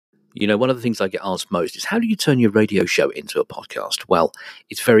You know, one of the things I get asked most is, how do you turn your radio show into a podcast? Well,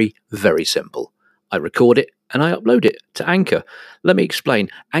 it's very, very simple. I record it and I upload it to Anchor. Let me explain.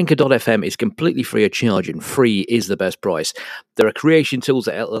 Anchor.fm is completely free of charge, and free is the best price. There are creation tools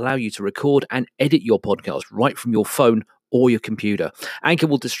that allow you to record and edit your podcast right from your phone or your computer. Anchor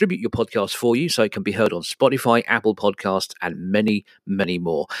will distribute your podcast for you so it can be heard on Spotify, Apple Podcasts, and many, many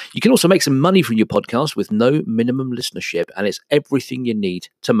more. You can also make some money from your podcast with no minimum listenership, and it's everything you need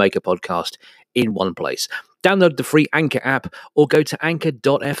to make a podcast in one place. Download the free Anchor app or go to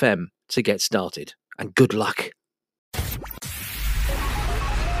anchor.fm to get started. And good luck.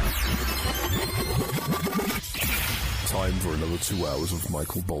 Time for another 2 hours of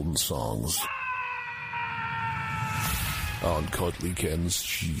Michael Bolton songs on Cuddly Ken's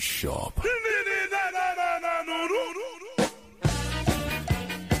Cheese Shop.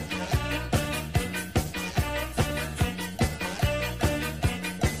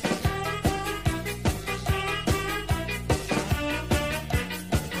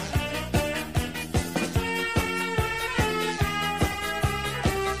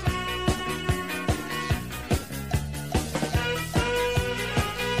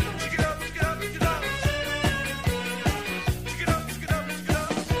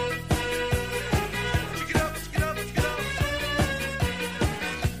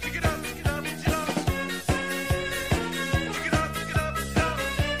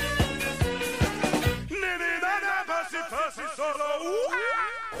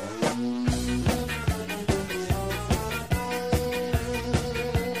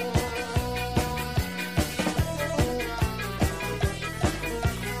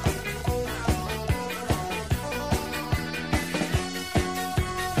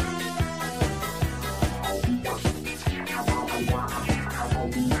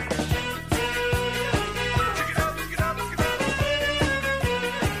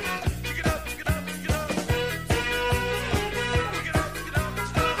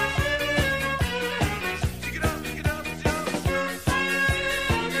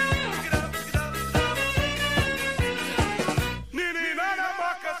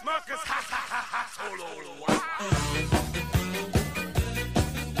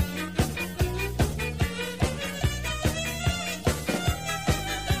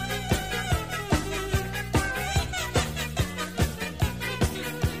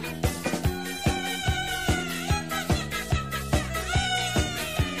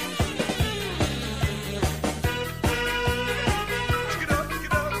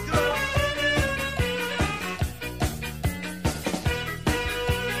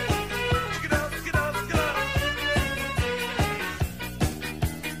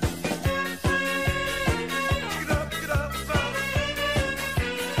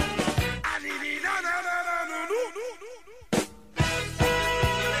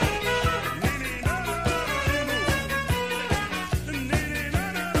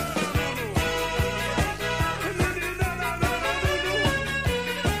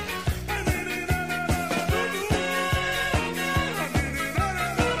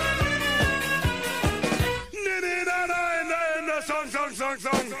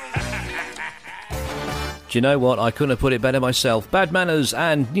 Do you know what? I couldn't have put it better myself. Bad Manners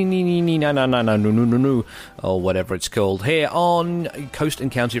and no, or whatever it's called, here on Coast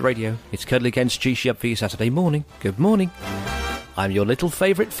and County Radio. It's Cuddly Ken's Cheese Shop for you Saturday morning. Good morning. I'm your little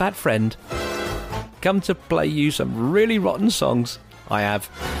favourite fat friend. Come to play you some really rotten songs. I have.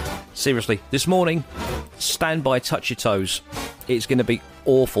 Seriously, this morning, stand by, touch your toes. It's going to be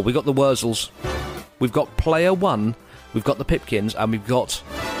awful. We've got the Wurzels. We've got Player One. We've got the Pipkins. And we've got,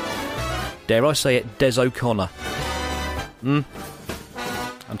 dare I say it, Des O'Connor. I'm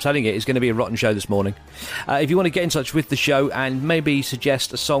telling you, it's going to be a rotten show this morning. If you want to get in touch with the show and maybe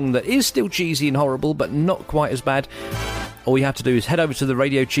suggest a song that is still cheesy and horrible but not quite as bad, all you have to do is head over to the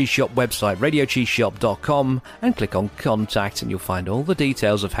Radio Cheese Shop website, radiocheeseshop.com, and click on Contact, and you'll find all the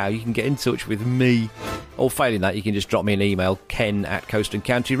details of how you can get in touch with me. Or failing that, you can just drop me an email,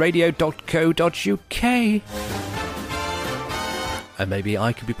 ken@coastandcountyradio.co.uk. And maybe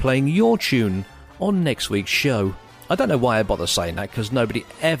I could be playing your tune on next week's show. I don't know why I bother saying that, because nobody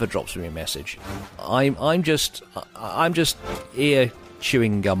ever drops me a message. I'm just ear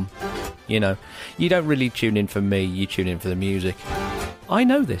chewing gum. You know, you don't really tune in for me, you tune in for the music. I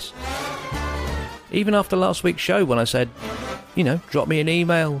know this. Even after last week's show, when I said, you know, drop me an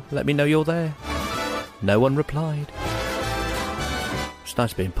email, let me know you're there. No one replied. It's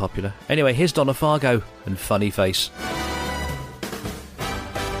nice being popular. Anyway, here's Donna Fargo and Funny Face.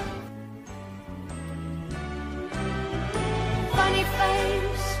 Funny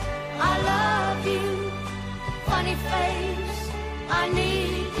face, I love you. Funny face, I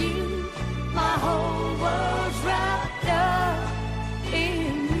need you.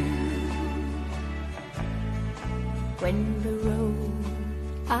 When the road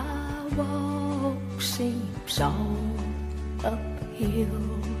I walk seems all uphill,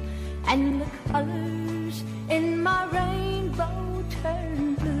 and the colors in my rainbow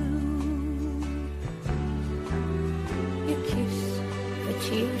turn blue, you kiss the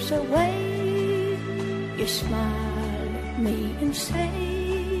tears away, you smile at me and say,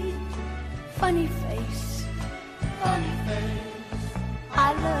 funny face,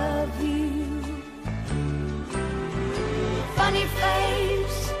 I love you. Funny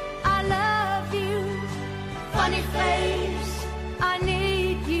face, I love you. Funny face, I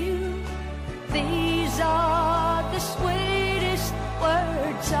need you. These are the sweetest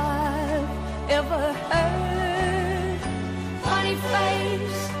words I've ever heard. Funny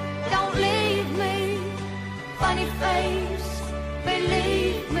face, don't leave me. Funny face,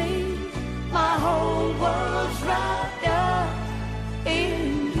 believe me, my whole world's wrapped up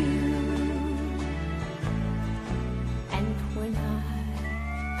in you. And when I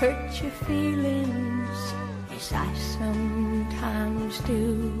hurt your feelings, as I sometimes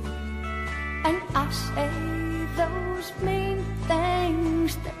do, and I say those mean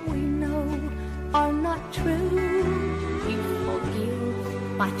things that we know are not true, you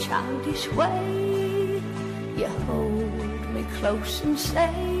forgive my childish way, you hold me close and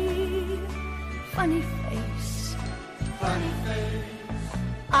say, funny face,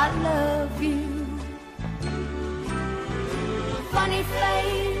 I love you. Funny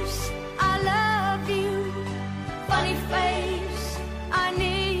face, I love you. Funny face, I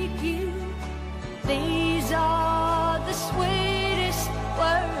need you. These are the sweetest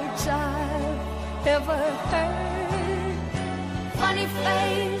words I've ever heard. Funny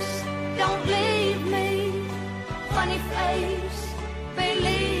face, don't leave me. Funny face,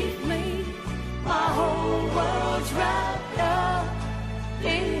 believe me, my whole world's wrapped up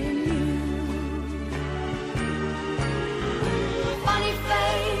in you. Funny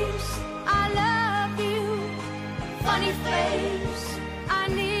face, I love you. Funny face, I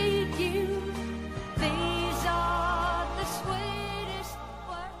need you. These are the sweetest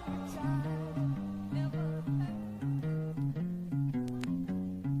words I've ever heard.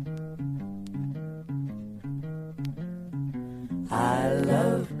 I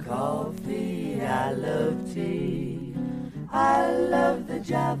love coffee, I love tea, I love the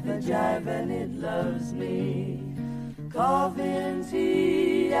jive and it loves me. Coffee and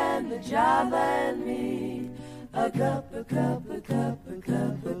tea and the jive and me, a cup, a cup, a cup, a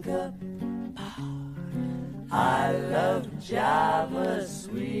cup, a cup. I love Java,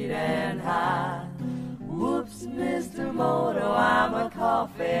 sweet and high. Whoops, Mr. Moto, I'm a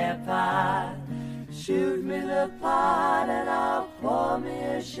coffee pie. Shoot me the pot and I'll pour me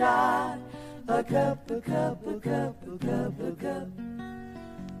a shot. A cup, a cup, a cup, a cup, a cup.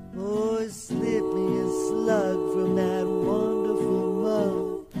 Oh, slip me a slug from that wonderful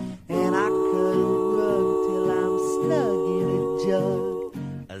mug, and I cut a rug till I'm snug in a jug.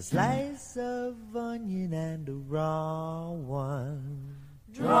 A slice of onion and a raw one.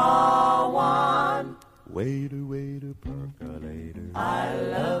 Draw one. Waiter, waiter, percolator. I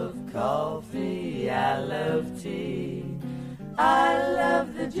love coffee, I love tea, I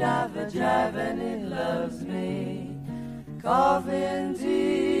love the jive and it loves me. Coffee and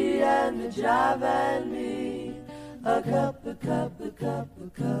tea and the jive and me, a cup, a cup, a cup, a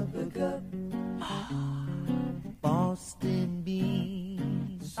cup, a cup. Boston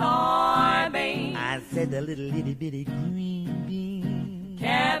beans, Soybeans, I said a little itty bitty green bean,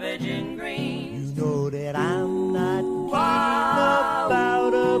 cabbage and greens. you know that I'm not keen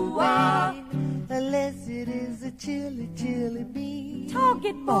about a bean unless it is a chili, chili bean. Talk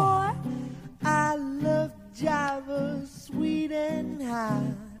it, boy. I love Java, sweet and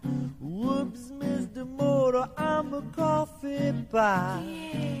high. Whoops, Mr. Motor, I'm a coffee pie.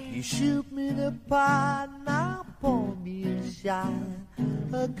 Yeah. You shoot me the pot, now pour me a shot.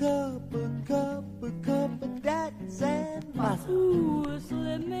 A cup, a cup, a cup of that and must. Ooh,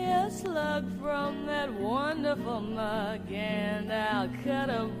 slip me a slug from that wonderful mug, and I'll cut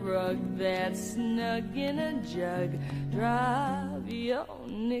a rug that's snug in a jug. Drop your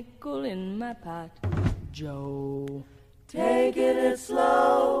nickel in my pot, Joe. Taking it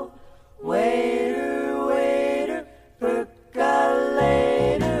slow, waiter, waiter, percolator.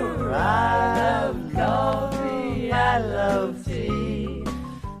 I love coffee, I love tea,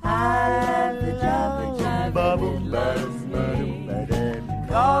 I love the jive and it loves me.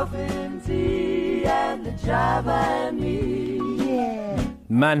 Coffee and tea and the jive and me, yeah.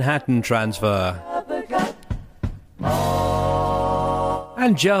 Manhattan Transfer. Cup, a cup. Oh.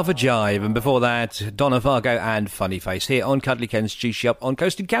 And Java Jive, and before that, Donna Fargo and Funny Face here on Cuddly Ken's G-Shop on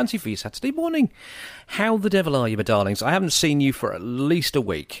Coast and County for you Saturday morning. How the devil are you, my darlings? I haven't seen you for at least a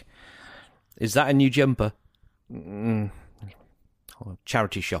week. Is that a new jumper?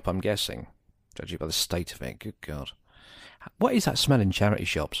 Charity shop, I'm guessing. Judging by the state of it, good God. What is that smell in charity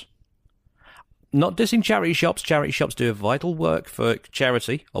shops? Not dissing charity shops. Charity shops do a vital work for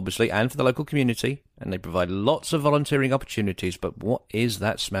charity, obviously, and for the local community, and they provide lots of volunteering opportunities, but what is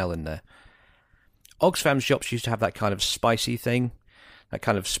that smell in there? Oxfam shops used to have that kind of spicy thing, that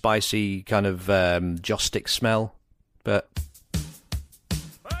kind of spicy, kind of joss stick smell, but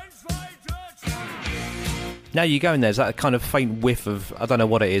now you go in there's that kind of faint whiff of, I don't know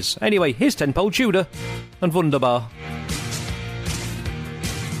what it is. Anyway, here's 10-Pole Judah and Wunderbar.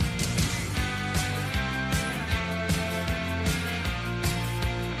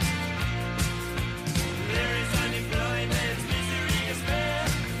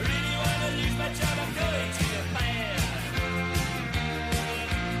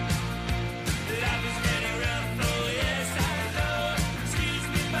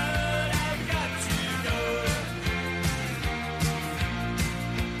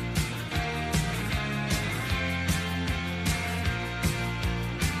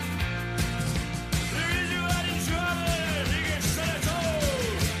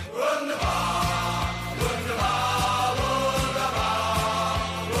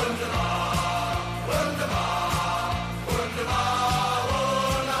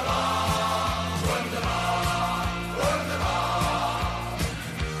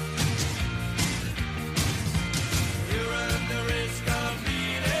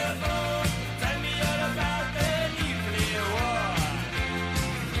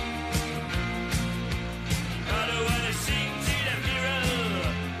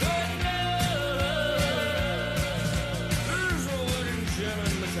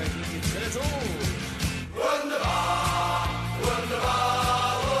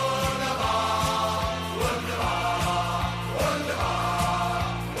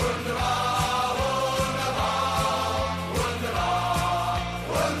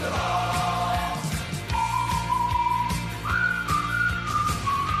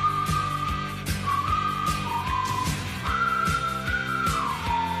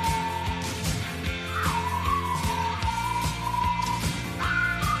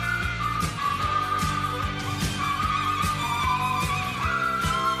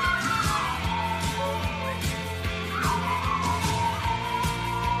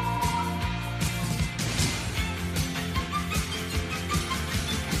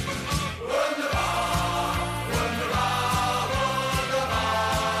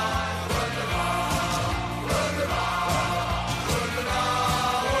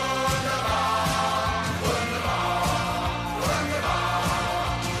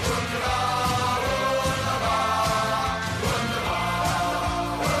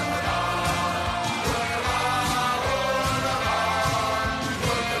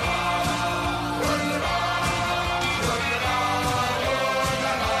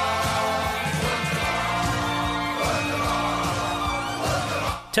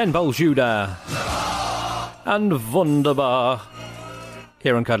 Ten-Pole Judah and Wunderbar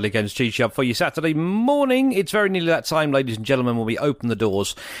here on Cuddly Ken's G-Shop for you Saturday morning. It's very nearly that time, ladies and gentlemen, when we open the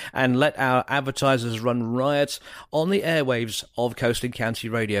doors and let our advertisers run riot on the airwaves of Coast and County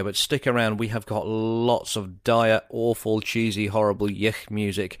Radio. But stick around, we have got lots of dire, awful, cheesy, horrible, yuck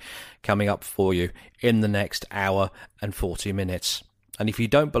music coming up for you in the next hour and 40 minutes. And if you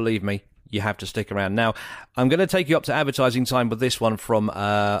don't believe me, you have to stick around. Now, I'm going to take you up to advertising time with this one from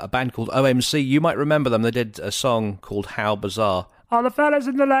a band called OMC. You might remember them. They did a song called How Bizarre. All the fellas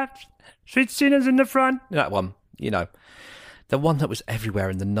in the left, sweet sinners in the front. That one, you know. The one that was everywhere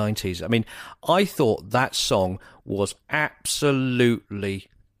in the 90s. I mean, I thought that song was absolutely...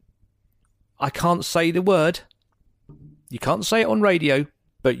 I can't say the word. You can't say it on radio,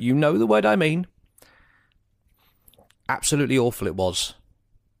 but you know the word I mean. Absolutely awful it was.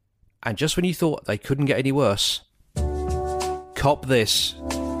 And just when you thought they couldn't get any worse, cop this.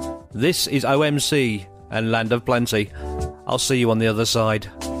 This is OMC and Land of Plenty. I'll see you on the other side.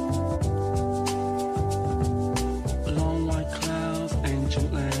 Long white clouds,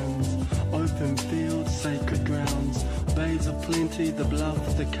 ancient lands, open fields, sacred grounds, bays of plenty, the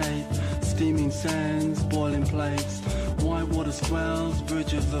bluff, the cape, steaming sands, boiling plates, white water swells,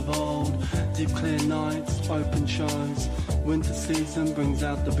 bridges of old, deep clear nights, open shows. Winter season brings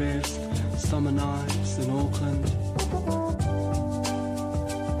out the best, summer nights in Auckland.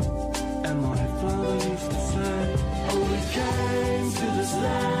 And my father used to say, oh, we came to this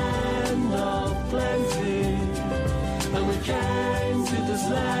land of plenty, and we came to this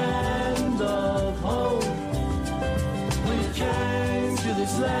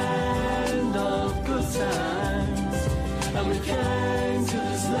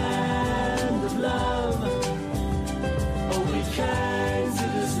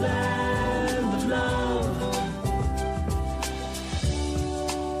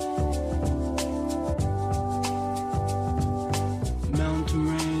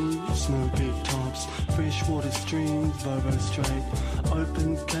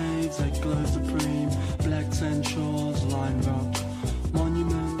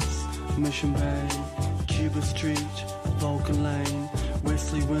Ocean Bay, Cuba Street, Vulcan Lane,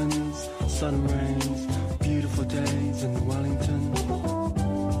 westerly winds, sudden rains, beautiful days in Wellington.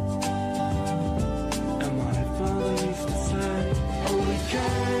 And my father used to say, oh, we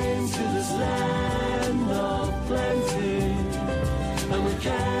came to this land of plenty, and we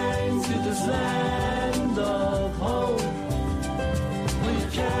came to this land of hope. We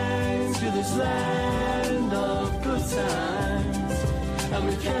came to this land of good times, and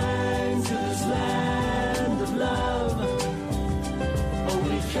we came to this land of love. Oh,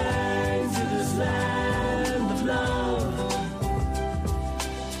 we came to this land of love.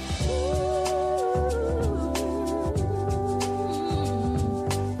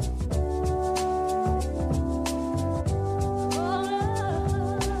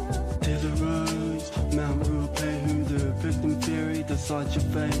 Desert roads, Mount Ruapehu, the victim ferry decides your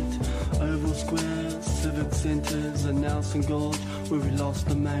fate. Oval squares, civic centres, and Nelson Gorge, where we lost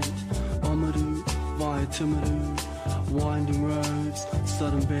a mate. Oamaru, via Timaru, winding roads,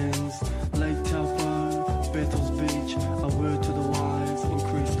 sudden bends, Lake Taupo, Bethel's Beach, a word to the wise,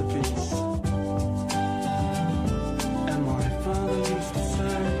 increase the peace. And my father used to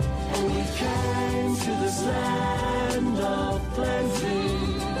say, oh, we came to this land of plenty,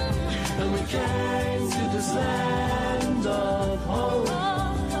 and we came to this land of hope.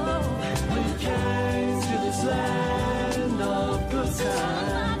 We came to this land of good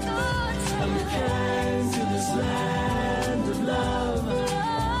times, and we came to this land of love.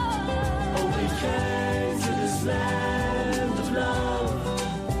 Oh, we came to this land of love.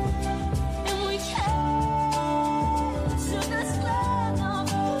 And we came to this land of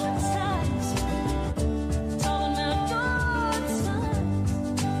good times, talking about good times.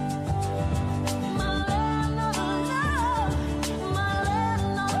 My land of love, my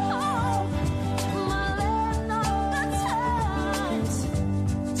land of hope, my land of good times,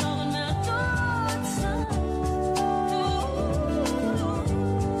 talking about good times.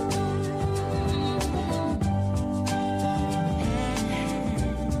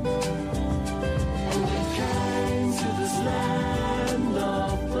 And we came to this land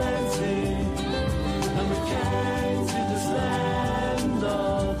of plenty, and we came to this land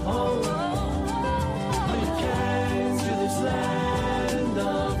of hope. We came to this land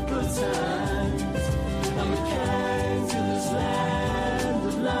of good times, and we came to this land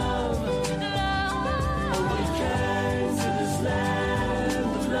of love. And we came to this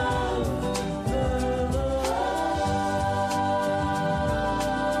land of love.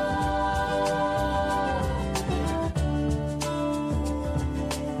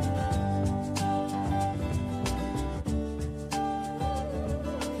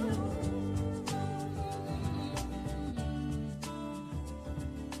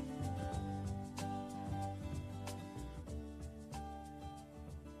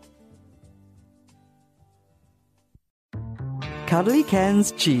 Cuddly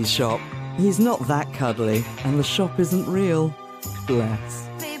Ken's Cheese Shop. He's not that cuddly, and the shop isn't real. Bless.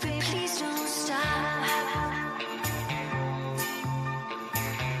 Baby, please don't stop.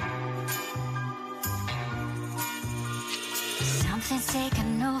 Something's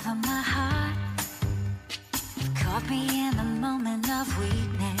taken over my heart. You've caught me in a moment of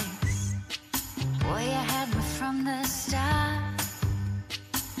weakness. Boy, you had me from the start.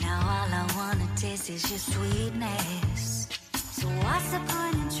 Now all I wanna taste is your sweetness. So what's the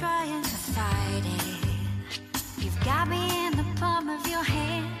point in trying to fight it? You've got me in the palm of your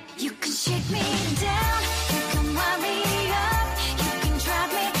hand. You can shake me down, you can wind me up, you can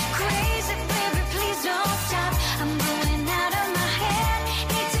drive me crazy, baby, please don't stop. I'm going out of my head,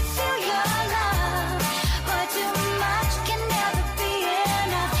 need to feel your love, but too much can never be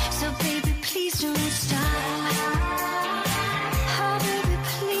enough. So baby, please don't stop. Oh baby,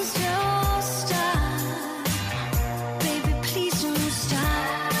 please don't stop. Baby, please don't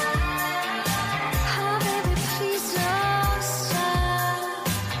stop. Oh baby, please don't stop.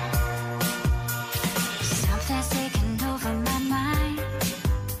 Something's taking over my mind,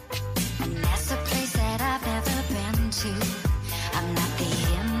 and that's a place that I've never been to. I'm not the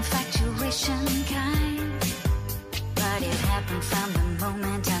infatuation kind, but it happened from the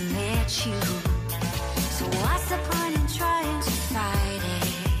moment I met you. So what's the point in trying to fight it?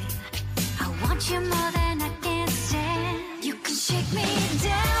 I want you more than I can stand. You can shake me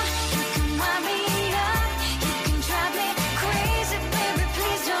down, you can wind me up, you can drive me crazy, baby,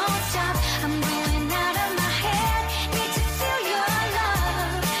 please don't stop. I'm going out of my head, need to feel your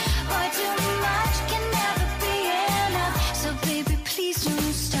love, boy, too much can never be enough. So baby, please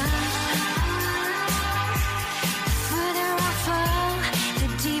don't stop. The further I fall, the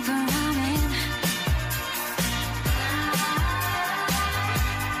deeper I'm in.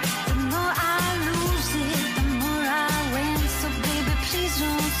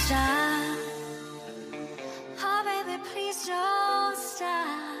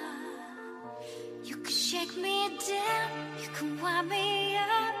 down, you can wind me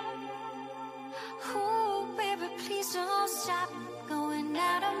up. Oh, baby, please don't stop. Going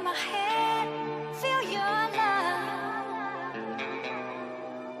out of my head, feel your love.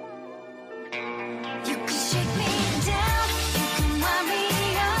 You can shake me down, you can wind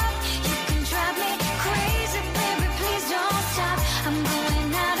me up. You can drive me crazy, baby, please don't stop. I'm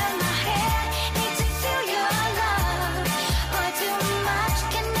going out of my head, need to feel your love. Boy, too much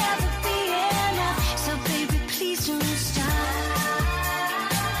can never be enough. So baby, please don't stop.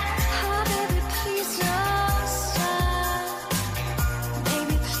 Oh, baby, please don't stop.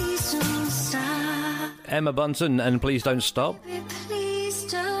 Baby, please don't stop. Emma Bunton and Please Don't Stop. Baby, please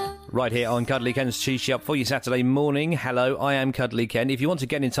don't. Right here on Cuddly Ken's Cheese Shop for your Saturday morning. Hello, I am Cuddly Ken. If you want to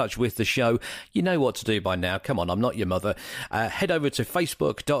get in touch with the show, you know what to do by now. Come on, I'm not your mother. Head over to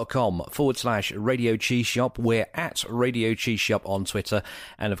facebook.com/Radio Cheese Shop. We're at Radio Cheese Shop on Twitter.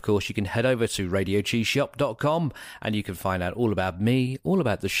 And of course, you can head over to radiocheeseshop.com and you can find out all about me, all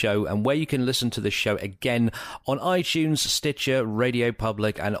about the show, and where you can listen to the show again on iTunes, Stitcher, Radio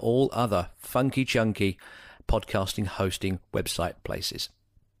Public, and all other funky chunky podcasting hosting website places.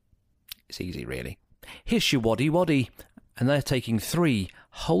 It's easy, really. Here's your Waddy Waddy, and they're taking 3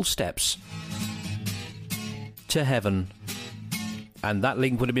 whole steps to heaven. And that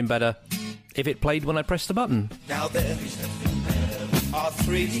link would have been better if it played when I pressed the button. Now there are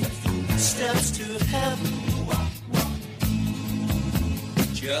 3 steps to heaven.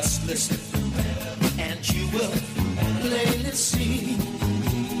 Just listen, and you will plainly see.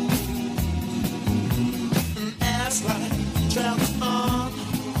 As life travels on,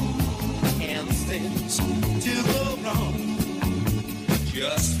 and things do go wrong,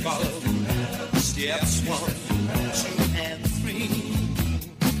 just follow steps 1, 2, and 3.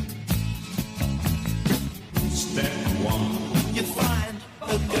 Step 1, you find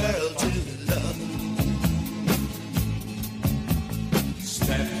a girl to love.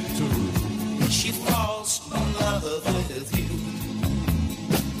 Step 2, she falls in love with you.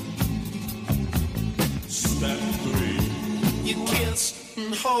 Step 3, you kiss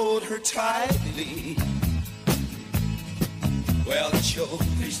and hold her tightly. Well, it sure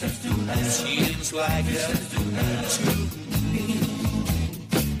seems like heaven to me.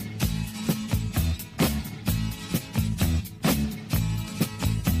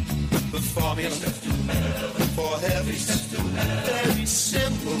 The formula for heaven is very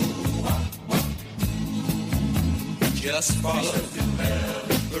simple. Just follow the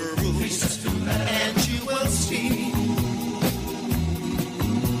rules and you will see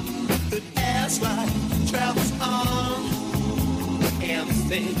that as life travels on and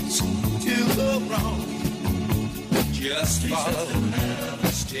things do go wrong, just follow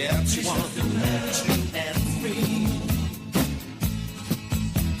steps 1, 2, and 3.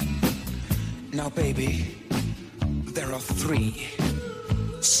 Now, baby, there are 3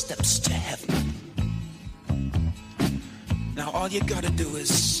 steps to heaven. Now, all you gotta do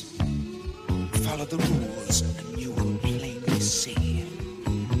is follow the rules, and you will plainly see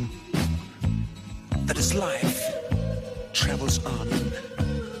that as life travels on,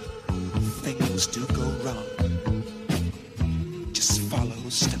 things do go wrong. Just follow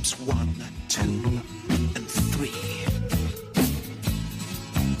steps 1, 2, and 3.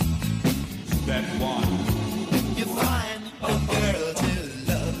 Step 1, you find a girl to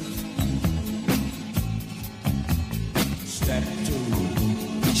love. Step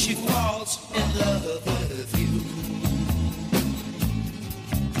 2, she falls in love with you.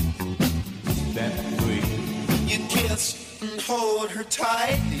 Step 3, you kiss and hold her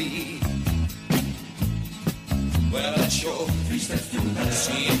tightly. Well, it sure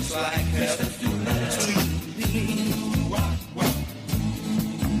seems like heaven to me.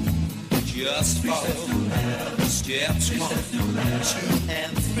 Just follow steps 1, 2,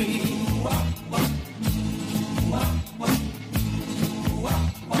 and 3.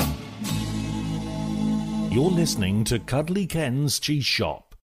 You're listening to Cuddly Ken's Cheese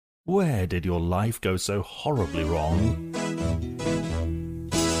Shop. Where did your life go so horribly wrong?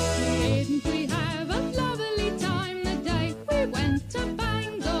 Didn't we have a lovely time the day we went to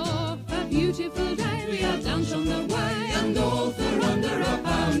Bangor? A beautiful day, we had lunch on the way, and all for under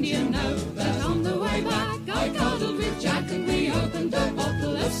 £1, you know. But on the way back, I cuddled with Jack, and we opened a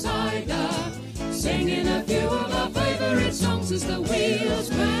bottle of cider, singing a few of our favourite songs as the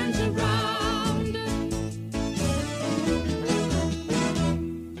wheels went around.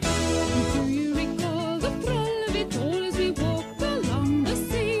 Do you recall the thrill of it all as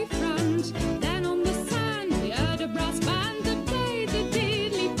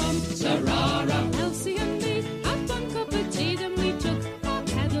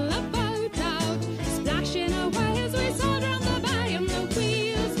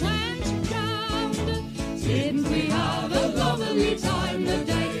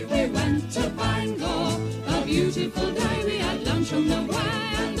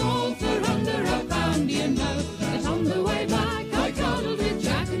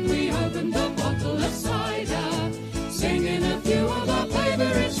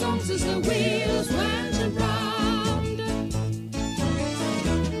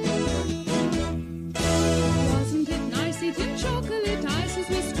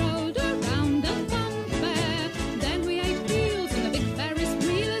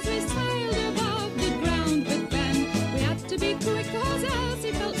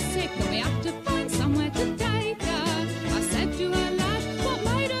but we have to find somewhere to take her. I said to her, lad, what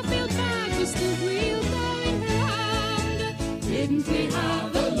made her feel bad was the wheel going round. Didn't we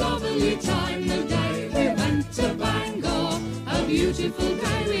have a lovely time the day we went to Bangor? A beautiful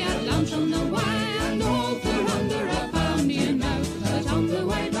day, we had lunch on the way, and all for under £1, you know. But on the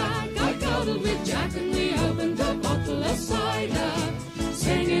way back, I cuddled with Jack and we opened a bottle of cider,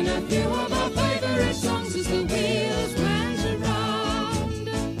 singing a few of our favourite songs as the wheels went around.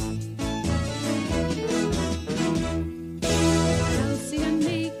 Elsie and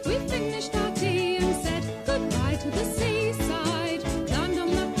me, we finished our tea and said goodbye to the seaside. Climbed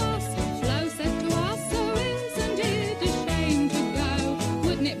on the bus, Flo said to us, so isn't it a shame to go?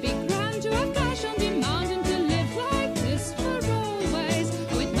 Wouldn't it be grand to have cash on demand and to live like this for always?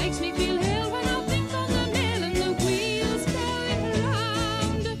 Oh, it makes me feel ill when I think on the mill and the wheels going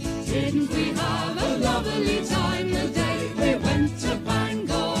round. Didn't we have a lovely time the day we went to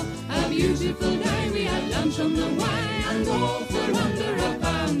Bangor? A beautiful day, we had lunch on the way, and all for under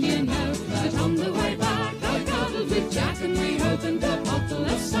 £1, you know. But on the way back, I cuddled with Jack and we opened a bottle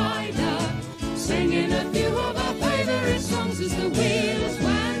of cider, singing a few of our favourite songs as the wheels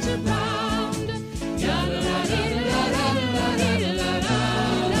went around.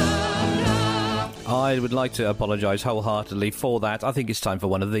 I would like to apologise wholeheartedly for that. I think it's time for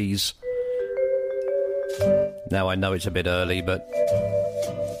one of these. Now, I know it's a bit early, but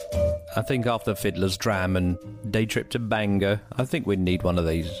I think after Fiddler's Dram and Day Trip to Bangor, I think we need one of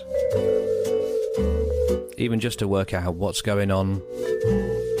these. Even just to work out what's going on.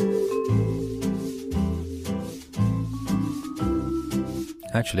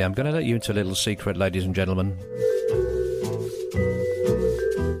 Actually, I'm going to let you into a little secret, ladies and gentlemen.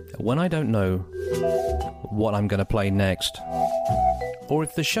 When I don't know what I'm going to play next, or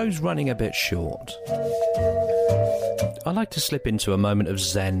if the show's running a bit short, I like to slip into a moment of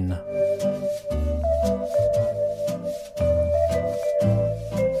zen.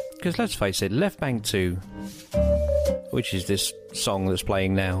 Because let's face it, Left Bank 2, which is this song that's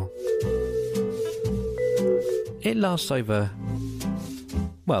playing now, it lasts over,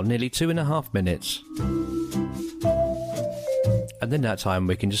 well, nearly 2.5 minutes. And in that time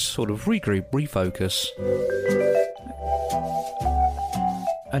we can just sort of regroup, refocus,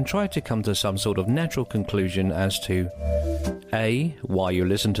 and try to come to some sort of natural conclusion as to A, why you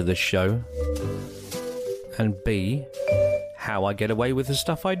listen to this show, and B, how I get away with the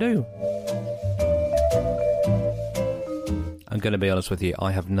stuff I do. I'm going to be honest with you,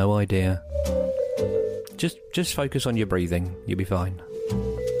 I have no idea. Just focus on your breathing, you'll be fine.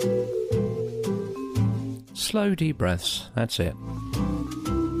 Slow, deep breaths, that's it.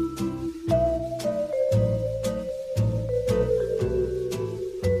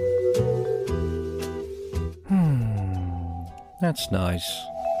 That's nice.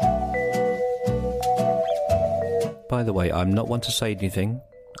 By the way, I'm not one to say anything.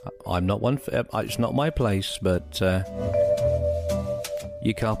 I'm not one for... it's not my place, but... your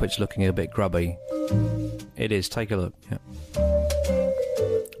carpet's looking a bit grubby. It is, take a look. Yeah.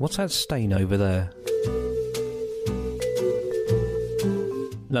 What's that stain over there?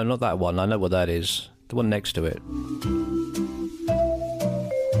 No, not that one. I know what that is. The one next to it.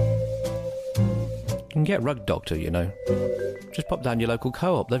 You can get Rug Doctor, you know. Just pop down your local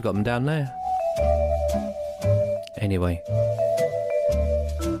co-op. They've got them down there. Anyway.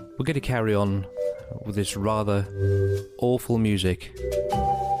 We're going to carry on with this rather awful music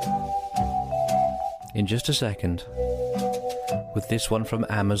in just a second. With this one from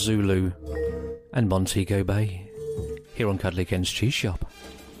Amazulu and Montego Bay. Here on Cuddly Ken's Cheese Shop.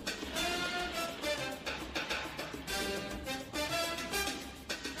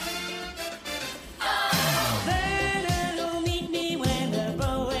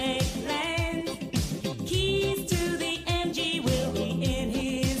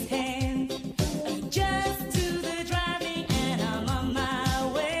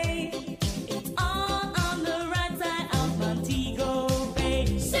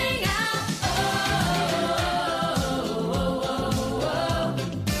 Sing out, oh, oh, oh, oh, oh, oh.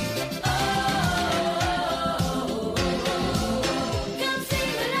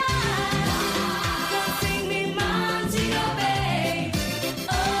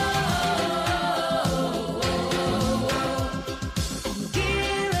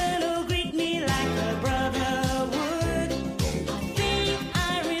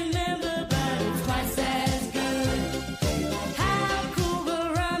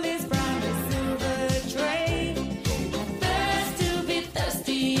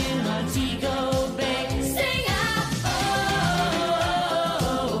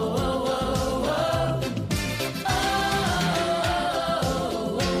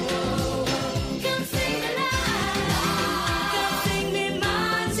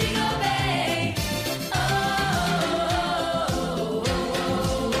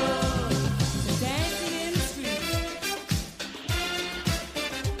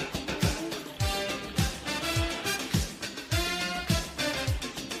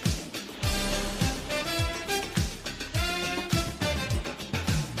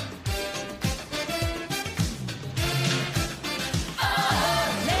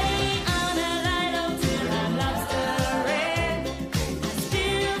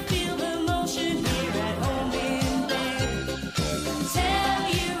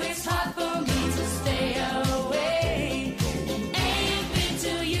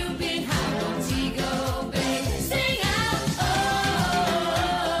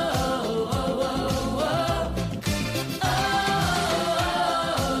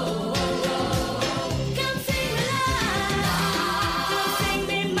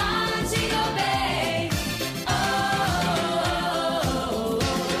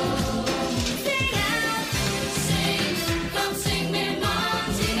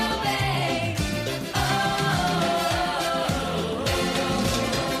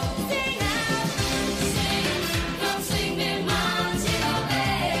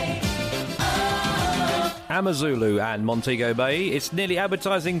 Amazulu and Montego Bay. It's nearly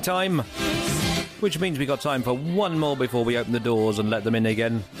advertising time, which means we've got time for one more before we open the doors and let them in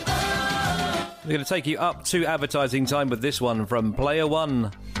again. We're going to take you up to advertising time with this one from Player One.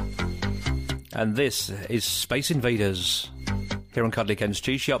 And this is Space Invaders. Here on Cuddly Ken's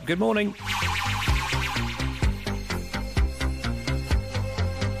Cheese Shop. Good morning.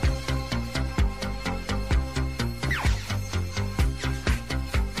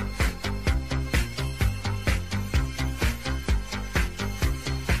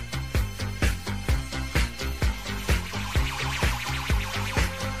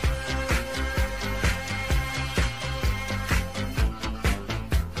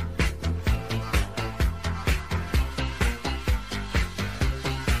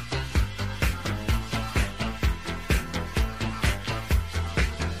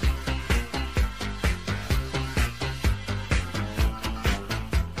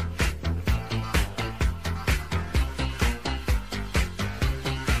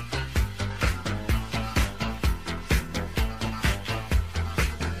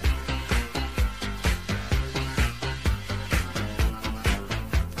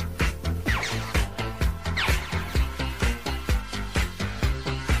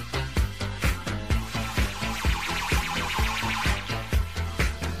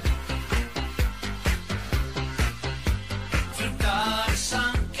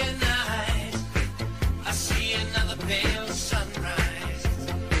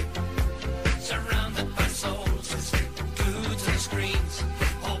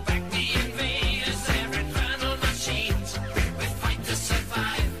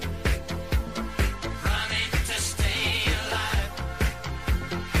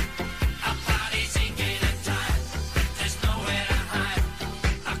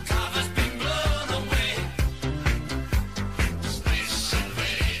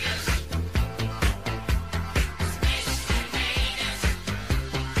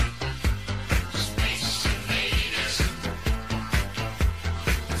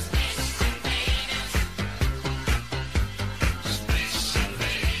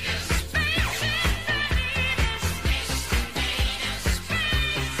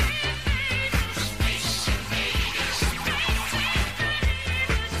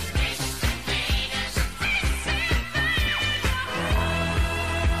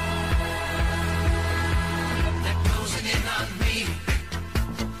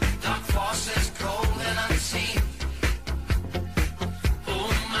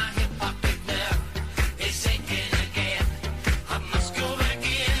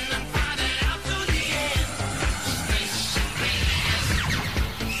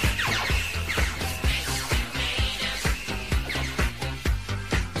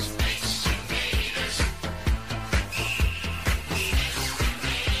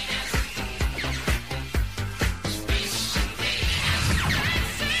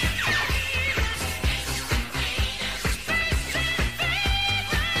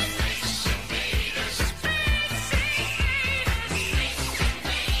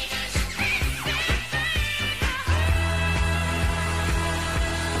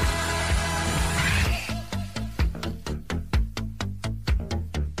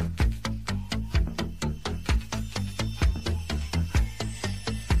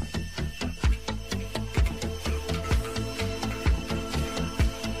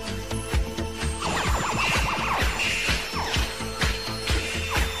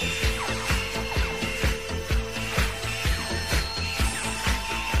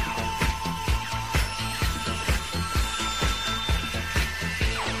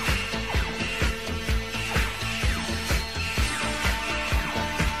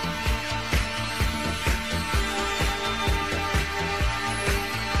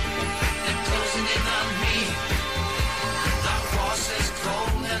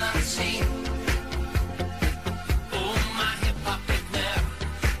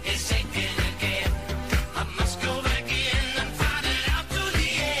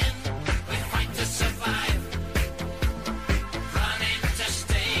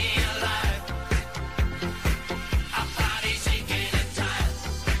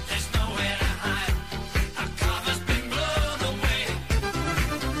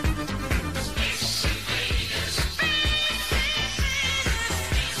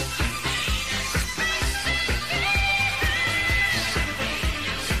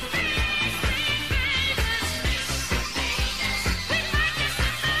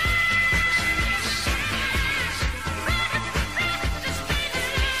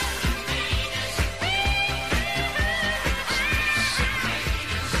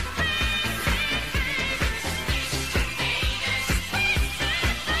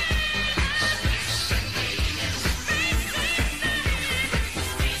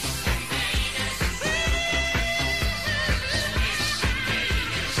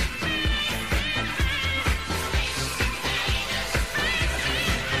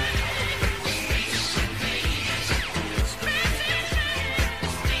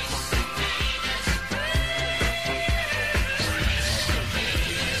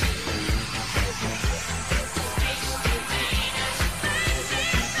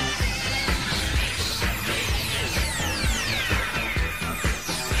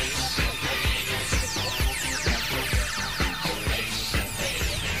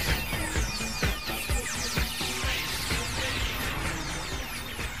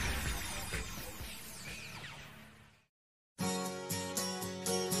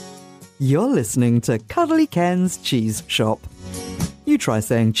 You're listening to Cuddly Ken's Cheese Shop. You try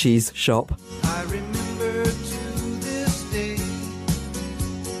saying cheese shop. I remember to this day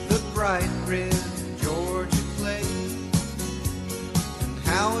the bright red Georgia clay and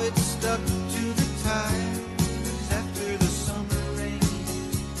how it stuck to the tires after the summer rain.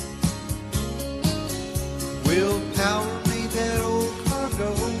 Willpower made that old car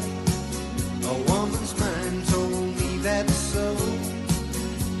go. A woman's mind told me that's so.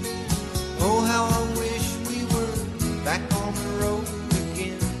 Oh, how I wish we were back on the road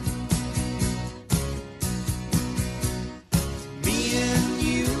again. Me and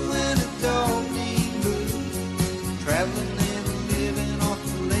you and a dog named Boo, traveling and living off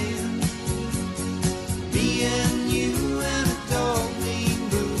the land. Me and you and a dog named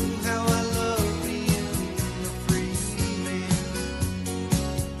Boo, how I love being a free man.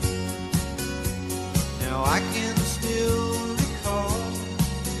 Now I can still recall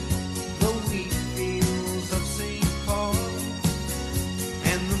the wheat fields of St. Paul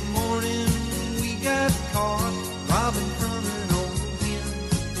and the morning we got caught robbing from an old hen.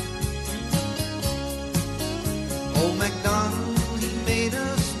 Old MacDonald, he made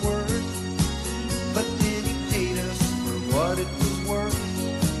us work, but then he paid us for what it was worth.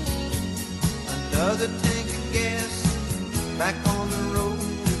 Another tank of gas, back on the road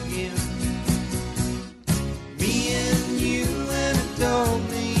again. Me and you and a dog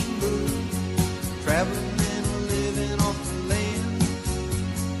named Boo, traveling and living off the land.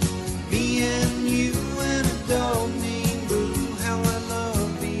 Me and you and a dog named Boo, how I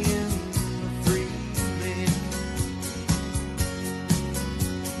love being a free man.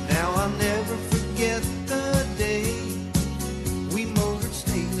 Now I'll never forget the day we motored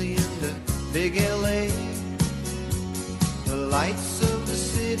Staley into Big L.A. The lights of the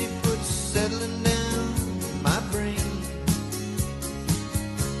city put settling down in my brain.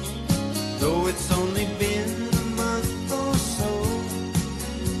 Though it's only been a month or so,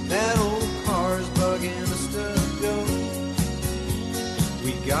 that old car's bugging us to go.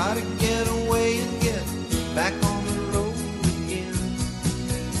 We gotta get away and get back on the road again.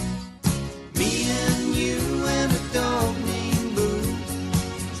 Me and you and a dog named Boo,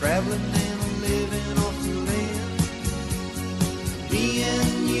 traveling and living off the land. Me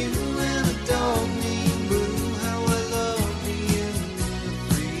and you and a dog named Boo, how I love being a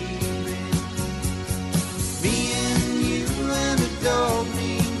free man. Me and you and a dog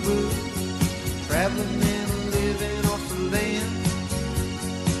named Boo, traveling and living off the land.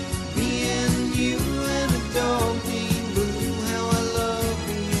 Me and you and a dog named Boo, how I love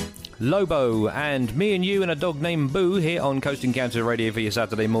being. Lobo and Me and You and a Dog Named Boo here on Coast and County Radio for your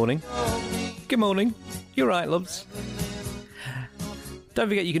Saturday morning. Good morning. You're right, loves. Don't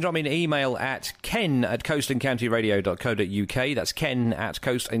forget you can drop me an email at ken@coastandcountyradio.co.uk. That's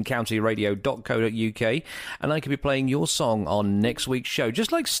ken@coastandcountyradio.co.uk. And I could be playing your song on next week's show,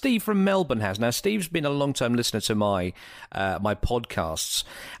 just like Steve from Melbourne has. Now, Steve's been a long-time listener to my podcasts,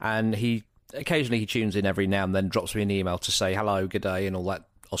 and he occasionally tunes in every now and then, drops me an email to say hello, good day, and all that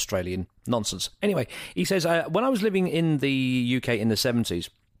Australian nonsense. Anyway, he says, when I was living in the UK in the 70s,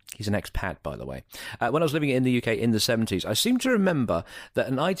 he's an expat, by the way. When I was living in the UK in the 70s, I seem to remember that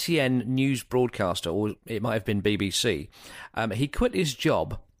an ITN news broadcaster, or it might have been BBC, he quit his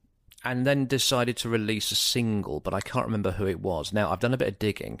job and then decided to release a single, but I can't remember who it was. Now, I've done a bit of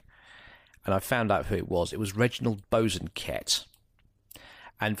digging, and I found out who it was. It was Reginald Bosanquet.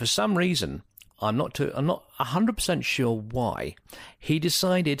 And for some reason, I'm not 100% sure why, he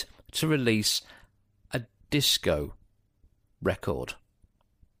decided to release a disco record.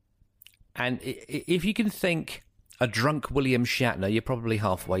 And if you can think a drunk William Shatner, you're probably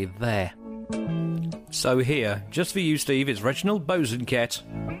halfway there. So here, just for you, Steve, it's Reginald Bosanquet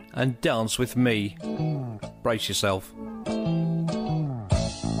and Dance With Me. Brace yourself.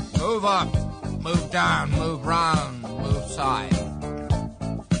 Move up, move down, move round, move side.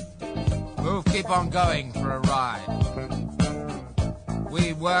 Move, keep on going for a ride.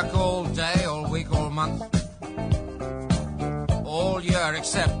 We work all day, all week, all month, all year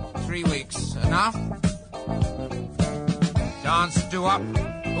except 3 weeks. Enough? Dance, do up,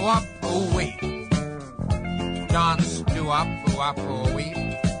 ooh wee. Dance, do up, ooh wee.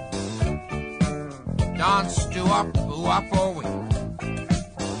 Dance, do up, ooh wee.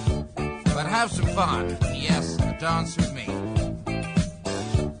 But have some fun, yes, dance with me.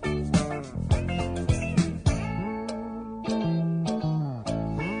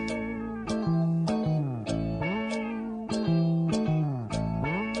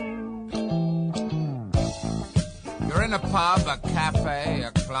 In a pub, a cafe,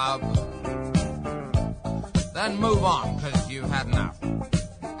 a club, then move on, 'cause you've had enough.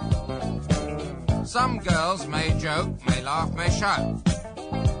 Some girls may joke, may laugh, may shout.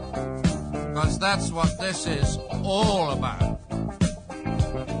 'Cause that's what this is all about.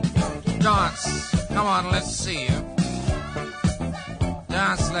 Dance. Come on, let's see you.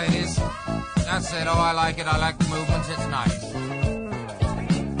 Dance, ladies. That's it. Oh, I like it. I like the movements. It's nice.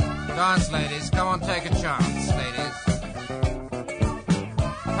 Dance, ladies. Come on, take a chance, ladies.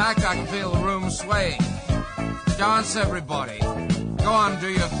 In fact, I can feel the room swaying. Dance, everybody. Go on, do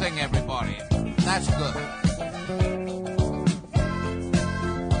your thing, everybody. That's good.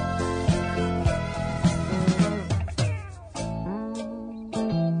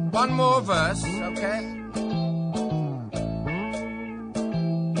 One more verse, okay?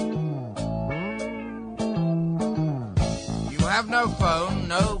 You have no phone,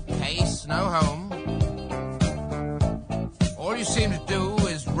 no case, no home. All you seem to do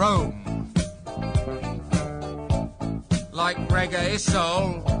is roam. Like reggae,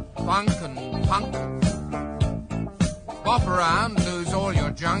 soul, funk and punk. Bop around, lose all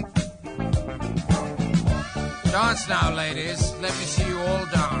your junk. Dance now, ladies. Let me see you all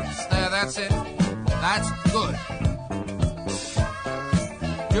dance. There, that's it. That's good.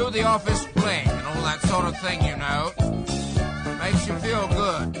 Do the office bling and all that sort of thing, you know. Makes you feel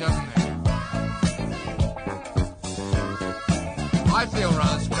good, doesn't it? I feel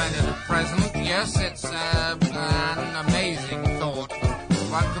rather splendid at present. Yes, it's an amazing thought.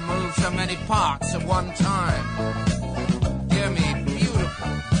 One can move so many parts at one time. Dear me,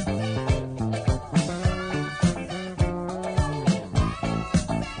 beautiful.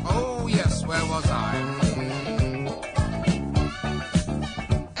 Oh, yes, where was I?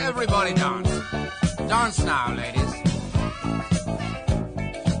 Everybody dance. Dance now, ladies.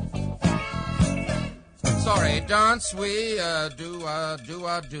 Sorry, dance, we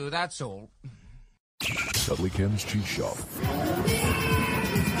do, that's all. Cuddly Ken's Cheese Shop.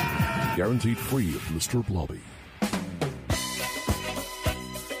 Guaranteed free of Mr. Blobby.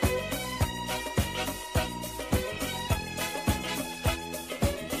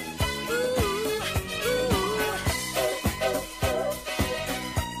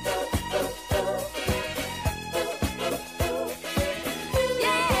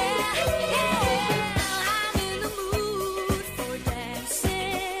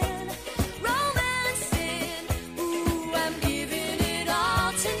 Romancing, ooh, I'm giving it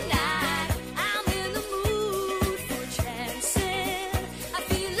all tonight. I'm in the mood.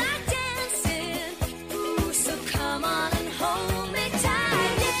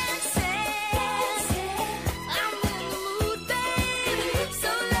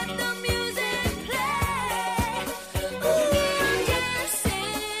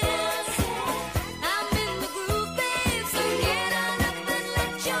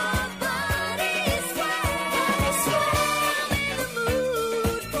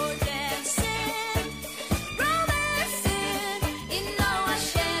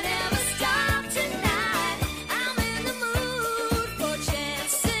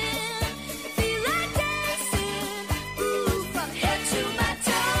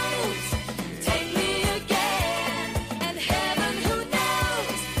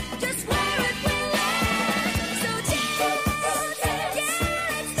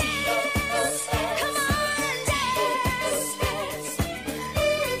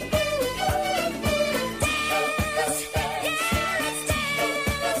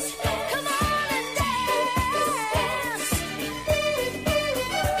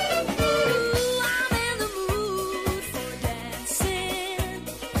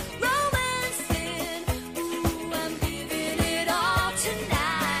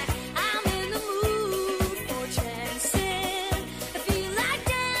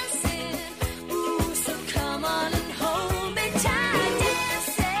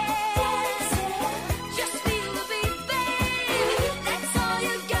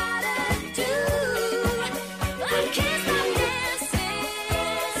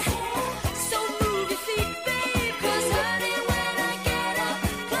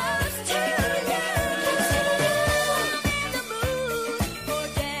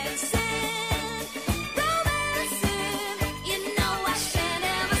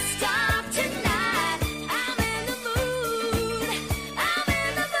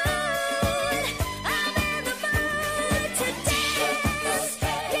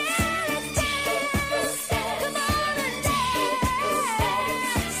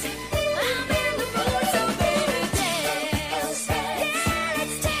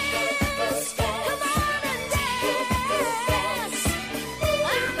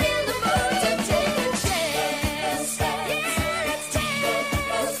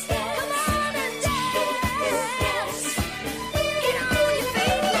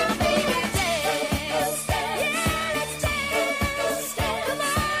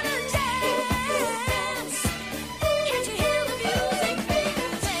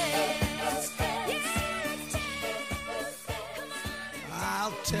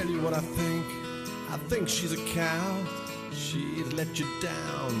 I think she's a cow. She's let you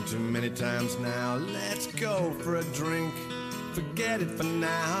down too many times now. Let's go for a drink, forget it for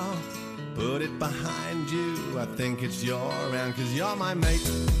now. Put it behind you, I think it's your round. 'Cause you're my mate,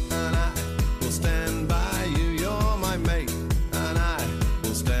 and I will stand by you. You're my mate, and I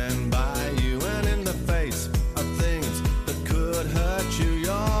will stand by you. And in the face of things that could hurt you,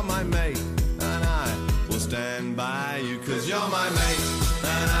 you're my mate, and I will stand by you. 'Cause you're my mate,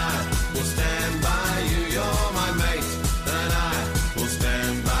 and I will stand by you. You're my mate, and I will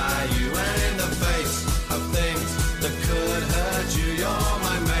stand by you. And in the face of things that could hurt you, you're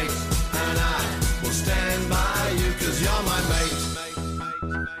my mate, and I will stand by you. 'Cause you're my mate.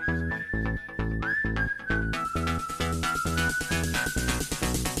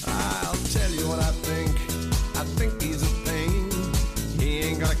 I'll tell you what I think he's a pain. He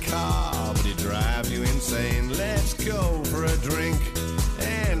ain't got a car, but he drives you insane. Let's go for a drink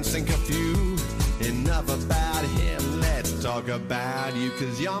and sink a few. Enough about him, let's talk about you.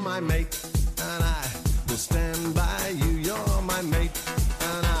 'Cause you're my mate, and I will stand by you. You're my mate,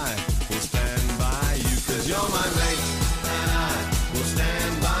 and I will stand by you. 'Cause you're my mate, and I will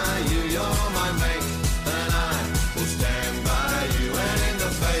stand by you. You're my mate, and I will stand by you. And in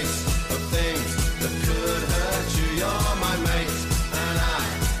the face of things that could hurt you, you're my mate, and I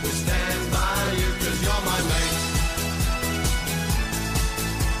will stand by you. 'Cause you're my mate.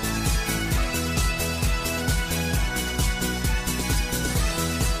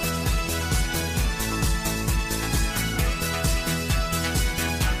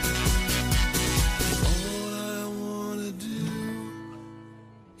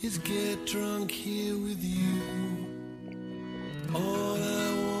 Is get drunk here with you. All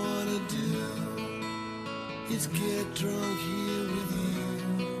I wanna do is get drunk here with you.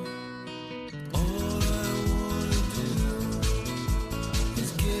 All I wanna do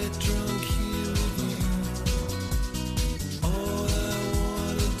is get drunk here with you. All I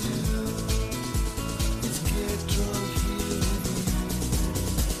wanna do is get drunk here with you.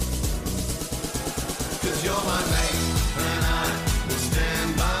 'Cause you're my mate, and I will stand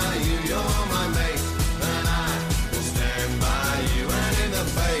by you. You're my mate, and I will stand by you. And in the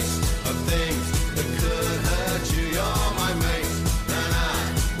face of things that could hurt you, you're my mate, and I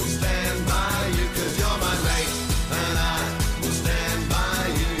will stand by you. 'Cause you're my mate, and I will stand by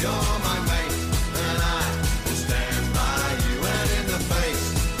you. You're my mate, and I will stand by you. And in the face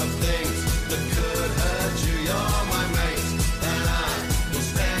of things that could hurt you, you're my mate, and I will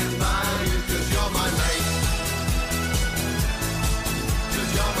stand by you. 'Cause you're my mate.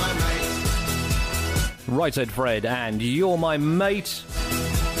 Right, said Fred, and you're my mate.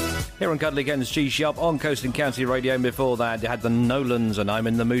 Here on Cuddly Ken's G-Shop on Coast and County Radio. And before that, you had the Nolans and I'm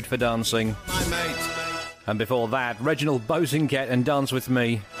in the Mood for Dancing. My mate. And before that, Reginald Bosanquet and Dance With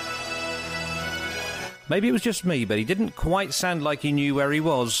Me. Maybe it was just me, but he didn't quite sound like he knew where he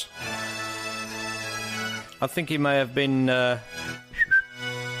was. I think he may have been...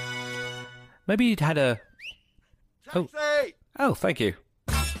 maybe he'd had a... Oh, thank you.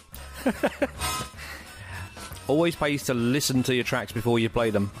 Always pays to listen to your tracks before you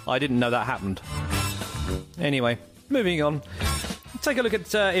play them. I didn't know that happened. Anyway, moving on. Take a look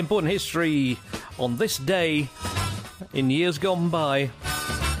at important history on this day in years gone by.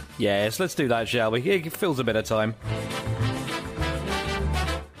 Yes, let's do that, shall we? It fills a bit of time.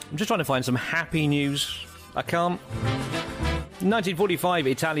 I'm just trying to find some happy news. I can't. In 1945,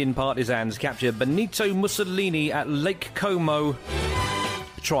 Italian partisans captured Benito Mussolini at Lake Como.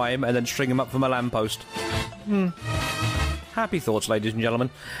 Try him and then string him up from a lamppost. Happy thoughts, ladies and gentlemen.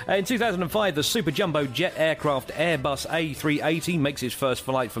 In 2005, the super jumbo jet aircraft Airbus A380 makes its first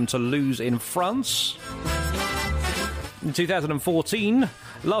flight from Toulouse in France. In 2014,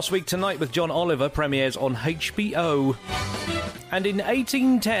 Last Week Tonight with John Oliver premieres on HBO. And in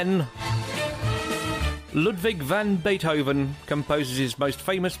 1810, Ludwig van Beethoven composes his most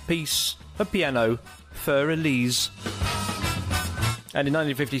famous piece of piano, Für Elise. And in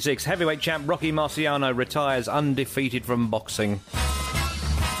 1956, heavyweight champ Rocky Marciano retires undefeated from boxing.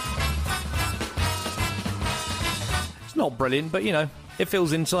 It's not brilliant, but, you know, it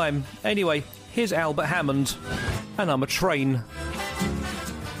fills in time. Anyway, here's Albert Hammond, and I'm a Train.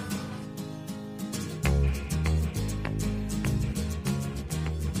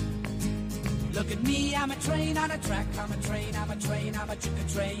 Look at me, I'm a train on a track, I'm a train, I'm a train, I'm a chicken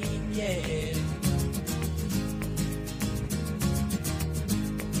train, yeah.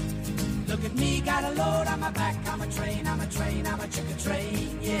 Look at me, got a load on my back, I'm a train, I'm a train, I'm a chicken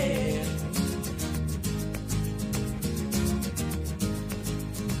train, yeah.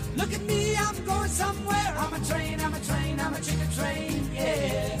 Look at me, I'm going somewhere, I'm a train, I'm a train, I'm a chicken train,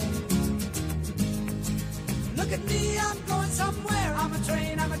 yeah. Look at me, I'm going somewhere. I'm a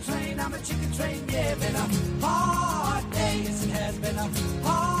train, I'm a train, I'm a chicken train. Yeah, been a hard day, yes it has been a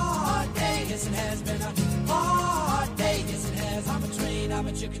hard day, yes it has been a hard day, yes it has. I'm a train, I'm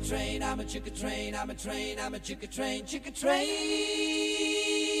a chicken train, I'm a chicken train, I'm a train, I'm a chicken train,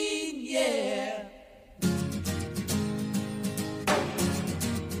 yeah.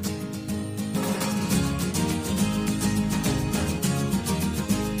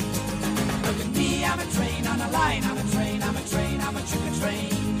 Look at me, I'm a train on a line, I'm a train, I'm a train, I'm a chicken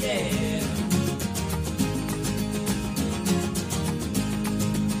train, yeah.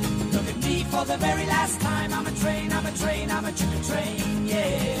 Look at me for the very last time, I'm a train, I'm a train, I'm a chicken train,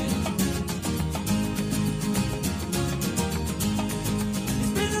 yeah.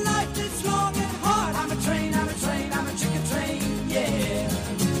 It's been a life that's long and hard, I'm a train, I'm a train, I'm a chicken train, yeah.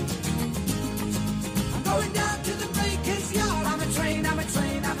 I'm going down to the breaker's yard, I'm a train, I'm a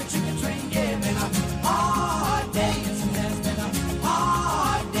train, I'm a chicken train, yeah. Been a hard day, yes it has been a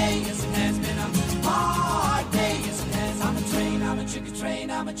hard day, yes it has been a hard day, yes it has. I'm a train, I'm a chicken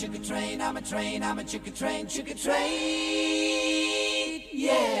train, I'm a chicken train, I'm a train, I'm a chicken train,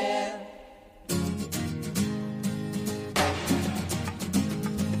 yeah.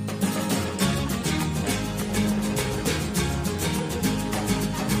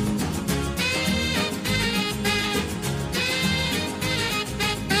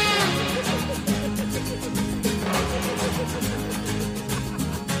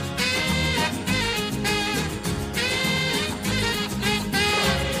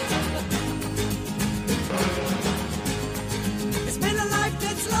 It's been a life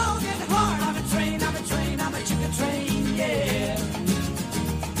that's long and hard. I'm a train, I'm a train, I'm a chicken train, yeah.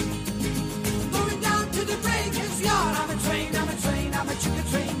 Going down to the breaker's yard. I'm a train, I'm a train, I'm a chicken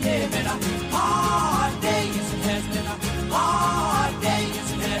train, yeah. Been a hard day, yes it has been a hard day,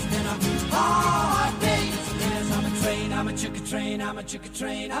 yes it has been a hard day, yes it has. I'm a train, I'm a chicken train, I'm a chicken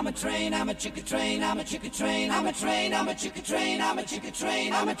train, I'm a train, I'm a chicken train, I'm a chicken train, I'm a train, I'm a chicken train, I'm a chicken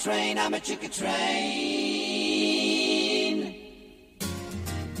train, I'm a train, I'm a chicken train.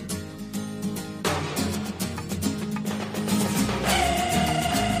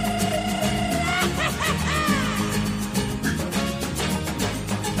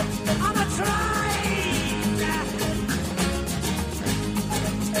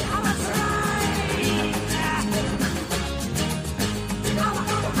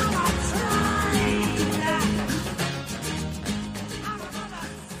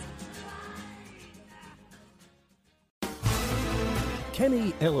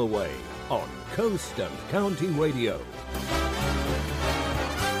 Kenny Ellaway on Coast and County Radio.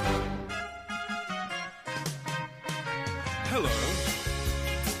 Hello.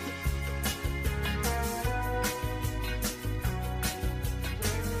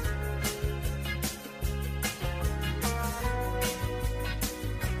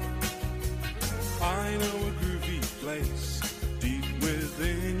 I know a groovy place deep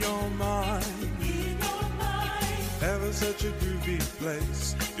within your mind. Ever such a groovy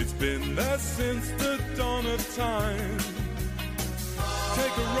place. It's been there since the dawn of time.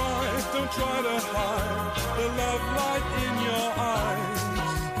 Take a ride, don't try to hide the love light in your eyes.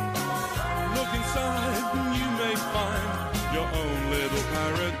 Look inside and you may find your own little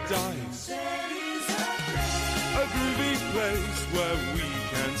paradise. A groovy place where we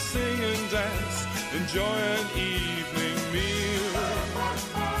can sing and dance, enjoy an evening meal,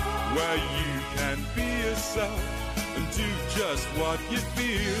 where you can be yourself and do just what you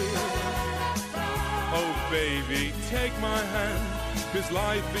feel. Oh baby, take my hand, 'cause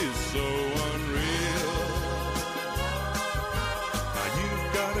life is so unreal. Now you've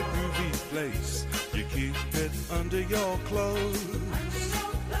got a groovy place, you keep it under your clothes.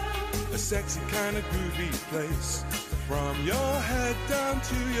 A sexy kind of groovy place, from your head down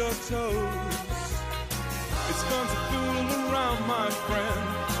to your toes. It's fun to fool around, my friend,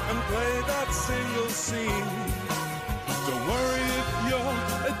 and play that single scene. Don't worry if you're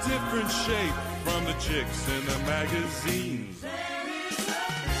a different shape from the chicks in the magazines.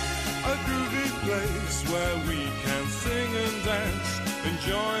 A groovy place where we can sing and dance,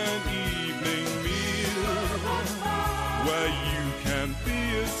 enjoy an evening meal, where you can be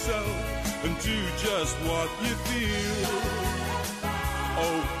yourself and do just what you feel.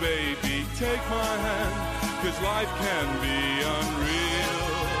 Oh baby, take my hand, 'cause life can be unreal.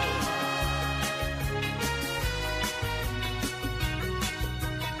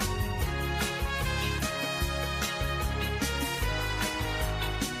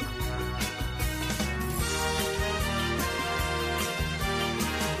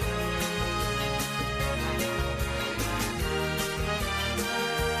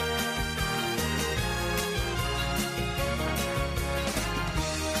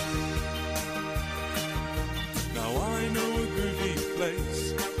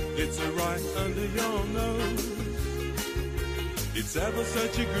 It's right under your nose. It's ever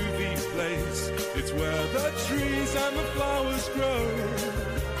such a groovy place. It's where the trees and the flowers grow.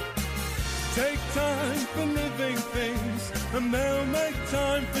 Take time for living things, and they'll make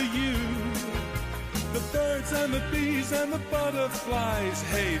time for you. The birds and the bees and the butterflies,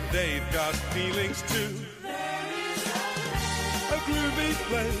 hey, they've got feelings too. A groovy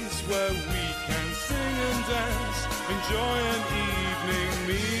place where we can sing and dance, enjoy an evening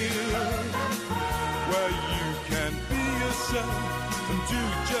meal, where you can be yourself and do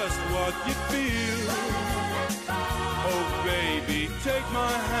just what you feel. Oh baby, take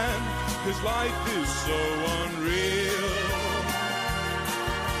my hand, 'cause life is so unreal.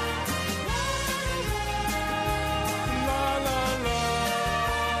 La la la.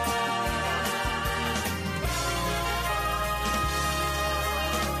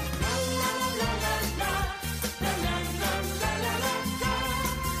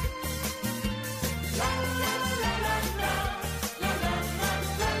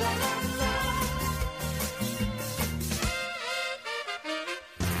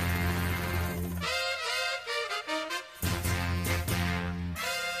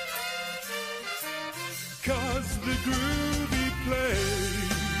 The groovy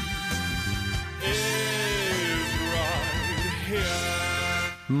place is right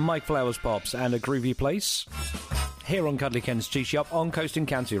here. Mike Flowers Pops and A Groovy Place here on Cuddly Ken's Cheese Shop on Coast and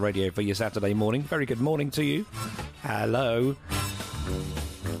County Radio for your Saturday morning. Very good morning to you. Hello.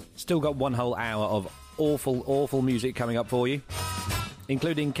 Still got one whole hour of awful music coming up for you,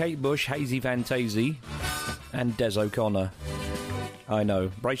 including Kate Bush, Hazy Fantasy and Des O'Connor. I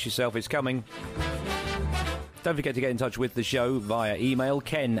know, brace yourself, it's coming. Don't forget to get in touch with the show via email,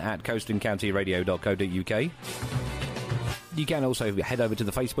 ken@coastandcountyradio.co.uk. You can also head over to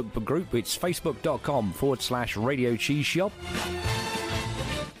the Facebook group. It's facebook.com/Radio Cheese Shop.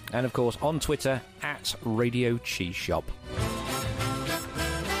 And of course on Twitter @Radio Cheese Shop.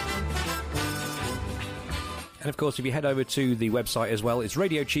 And of course if you head over to the website as well, it's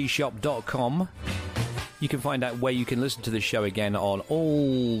radiocheeseshop.com. You can find out where you can listen to the show again on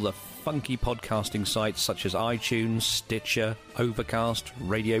all the funky podcasting sites such as iTunes, Stitcher, Overcast,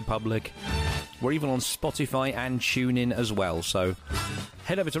 Radio Public. We're even on Spotify and TuneIn as well, so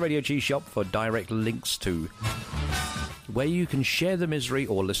head over to Radio Cheese Shop for direct links to where you can share the misery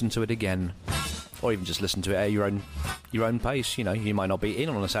or listen to it again. Or even just listen to it at your own pace. You know, you might not be in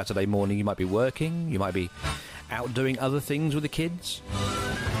on a Saturday morning, you might be working, you might be out doing other things with the kids.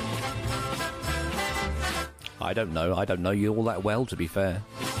 I don't know you all that well, to be fair.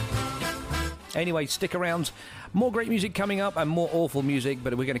 Anyway, stick around. More great music coming up and more awful music,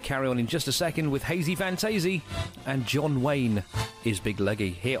 but we're going to carry on in just a second with Hazy Fantasy and John Wayne is Big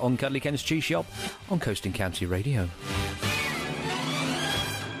Leggy here on Cuddly Ken's Cheese Shop on Coast and County Radio.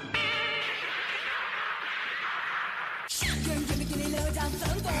 Shotgun, gimme, gimme, low down,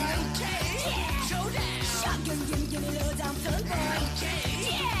 fun boy. Okay, yeah. Showdown. Shotgun, gimme, gimme, low down, fun boy. Okay,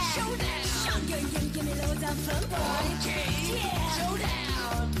 yeah. Showdown. Shotgun, gimme, gimme, low down, fun boy. Okay, yeah.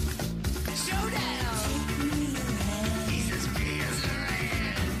 Showdown. Showdown. He's as big as the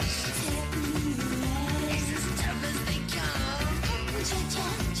ranch. He's as tough as they come. Cha-cha,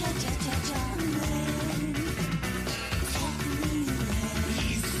 cha-cha, cha-cha.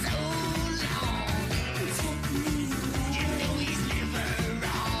 He's so long. You know he's never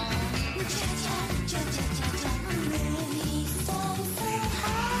wrong. Cha-cha, cha-cha, cha-cha. He's so high.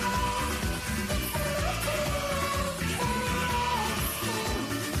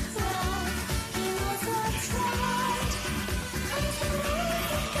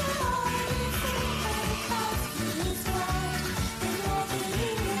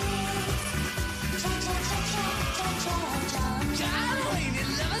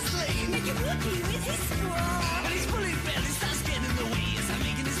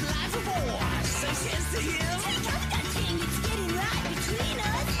 To him. Take off that thing, it's getting right between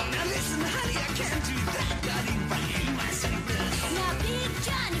us. Now listen, honey, I can't do that. Got him by you, my sweetness. Now, Big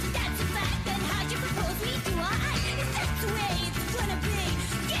John, if that's a fact, then how'd you propose we do alright? If that's the way it's gonna be,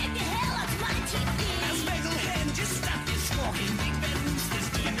 get the hell out of my TV. Now, Spagglehead, just stop your squawking. Big Bad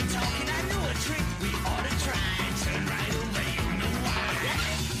Rooster's doing the talking. I know a trick we ought to try. Turn right over, you know why.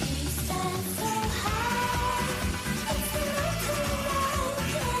 We stand so high. It's the right to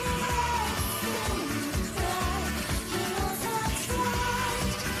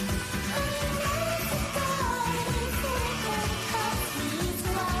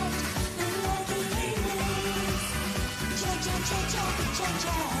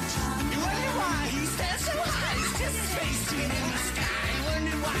you wonder why he stands so high, it's just his face seen in the sky. You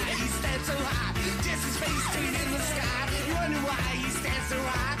wonder why he stands so high, just his face seen in the sky. You wonder why he stands so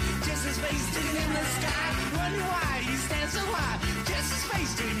high, face digging in the sky. Wonder why he stands so high. Just his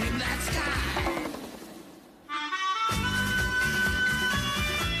face digging in that sky.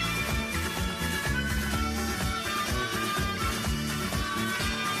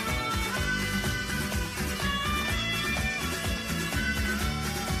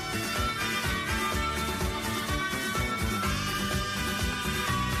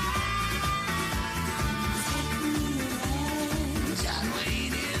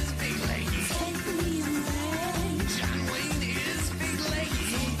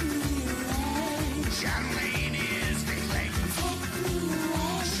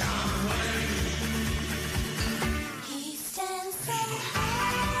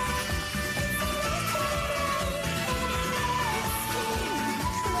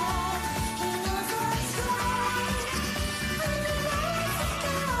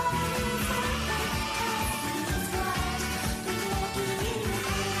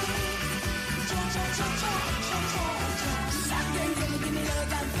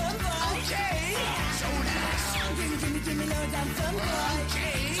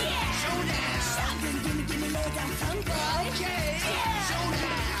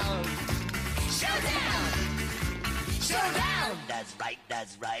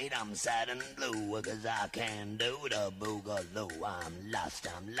 That's right, I'm sad and blue, 'cause I can't do the boogaloo. I'm lost,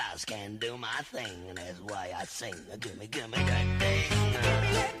 can't do my thing, and that's why I sing. Give me that thing.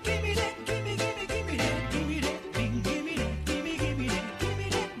 Give me that, give me that, give me that, give me that thing, give me that, give me that, give me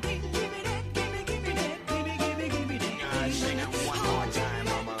that thing, give me that, give me that, give me that. Sing it one more time,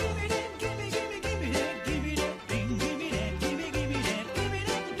 mama. Give me that, give me that, give me that thing, give me that, give me that thing, give me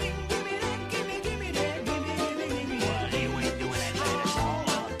that, give me that, give me that. Well, you ain't doing that later.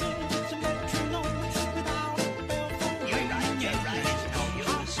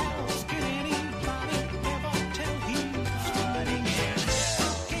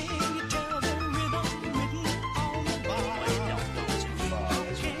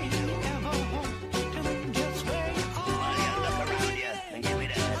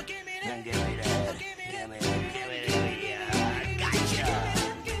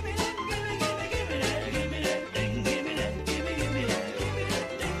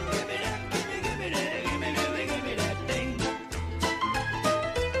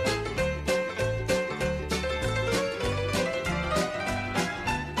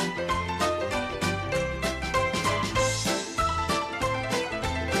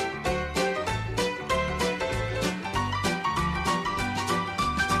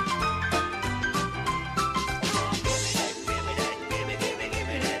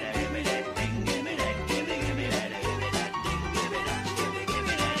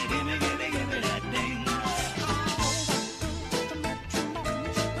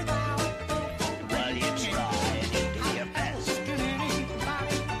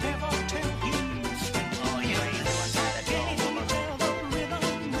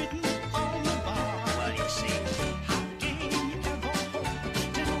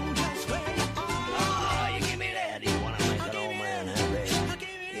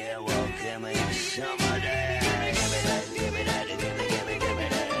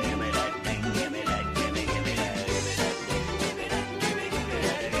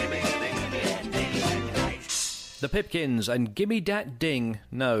 The Pipkins and Gimme Dat Ding.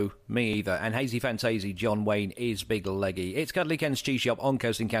 No, me either. And Hazy Fantasy, John Wayne is Big Leggy. It's Cuddly Ken's Cheese Shop on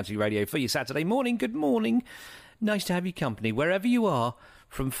Coast and County Radio for your Saturday morning. Good morning. Nice to have your company wherever you are,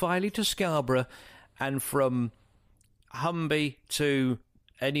 from Filey to Scarborough and from Humby to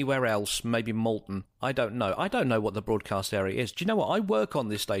anywhere else, maybe Malton. I don't know. I don't know what the broadcast area is. Do you know what? I work on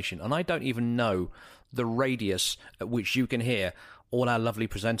this station and I don't even know the radius at which you can hear all our lovely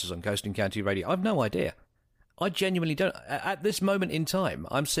presenters on Coast and County Radio. I've no idea. I genuinely don't. At this moment in time,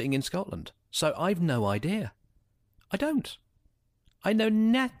 I'm sitting in Scotland, so I've no idea. I don't. I know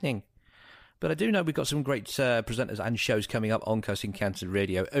nothing. But I do know we've got some great presenters and shows coming up on Coast and County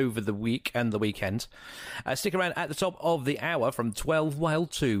Radio over the week and the weekend. Stick around at the top of the hour from 12 while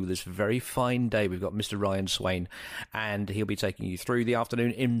 2 this very fine day. We've got Mr. Ryan Swain, and he'll be taking you through the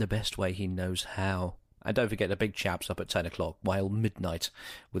afternoon in the best way he knows how. And don't forget the big chap's up at 10 o'clock while midnight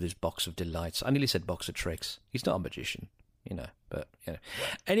with his box of delights. I nearly said box of tricks. He's not a magician, you know, but, you know.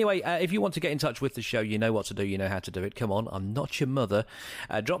 Anyway, if you want to get in touch with the show, you know what to do, you know how to do it. Come on, I'm not your mother.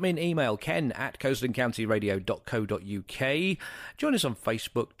 Drop me an email, ken@coastandcountyradio.co.uk. Join us on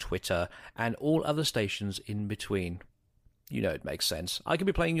Facebook, Twitter, and all other stations in between. You know it makes sense. I could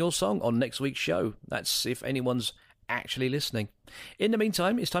be playing your song on next week's show. That's if anyone's actually listening. In the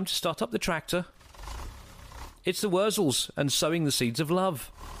meantime, it's time to start up the tractor. It's the Wurzels and Sowing the Seeds of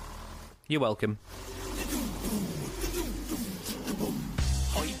Love. You're welcome.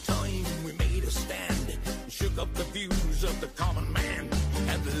 High time we shook up the views of the common man.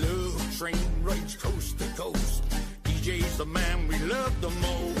 And the love train rides coast to coast. DJ's the man we love the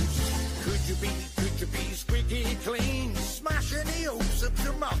most. Could you be squeaky clean, smashing the hopes of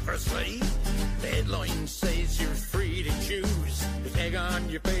democracy? The headline says you're free to choose, with egg on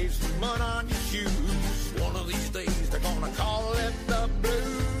your face and mud on your shoes. One of these days they're gonna call it the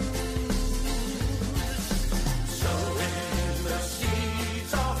blues. Sowing the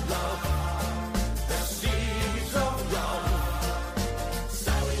seeds of love, the seeds of love.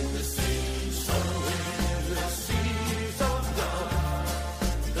 Sowing the seeds, sowing the seeds of love,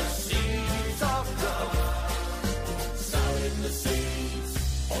 the seeds of love. Sowing the seeds.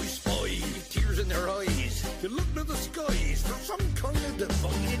 I spy tears in their eyes. They look to the skies for some kind of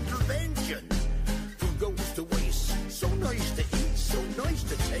divine intervention. Food goes to waste, so nice to eat, so nice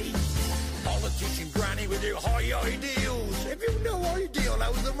to taste. Politician granny with your high ideals. If you know ideal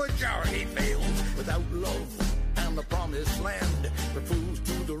how the majority fails. Without love and the promised land, refuse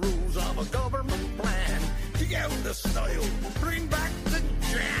to the rules of a government plan. Kick out the style, bring back the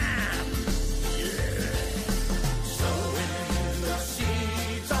jam. Yeah. Sowing the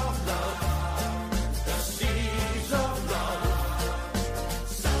seeds of love, the seeds of love.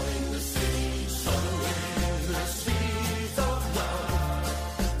 Sowing the seeds, sowing the seeds of love,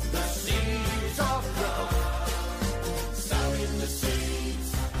 the seeds of love. Sowing the seeds.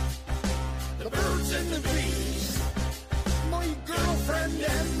 The birds and the bees, my girlfriend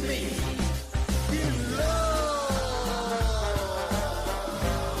and me, in love.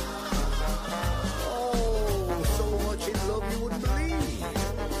 Oh, so much in love you wouldn't believe.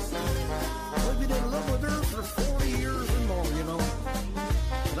 I've been in love with her for 40 years and more, you know.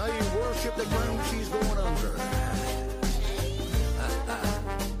 And I worship the ground she's going under.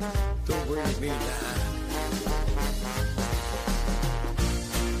 Don't bring me down.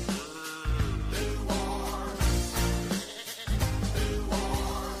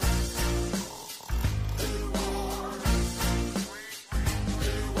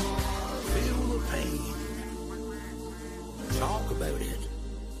 Feel the pain. Talk about it.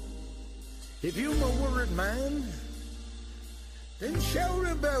 If you're a worried man, then shout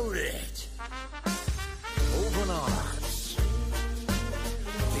about it. Open arms.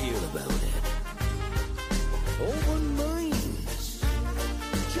 Feel about it. Open minds.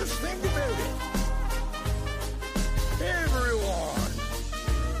 Just think about it. Everyone.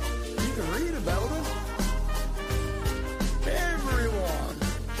 You can read about it. Everyone.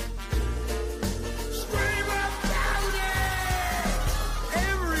 Scream about it!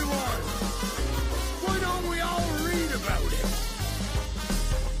 Everyone. Why don't we all read about it?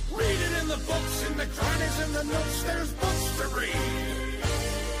 Read it in the books, in the crannies, in the notes. There's books to read.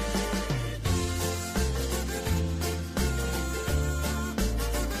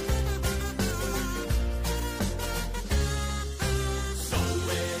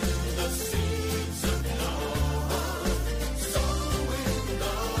 Sowing the seeds of love. Sowing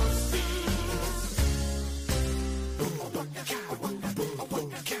the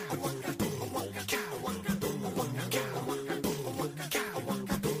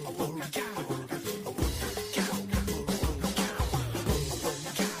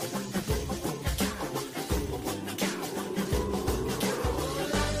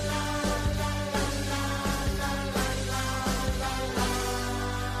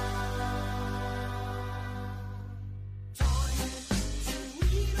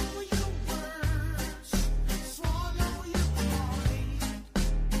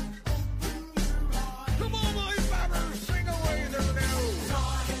Come on, my fathers, sing away there now.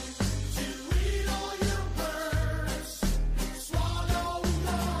 Time to read all your words. Swallow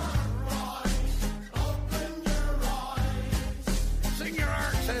your pride. Open your eyes. Sing your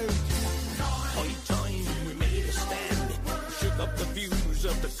hearts out. High time we made a stand. Shook up the views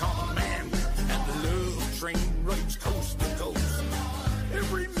of the common man. And the love train rides coast to coast.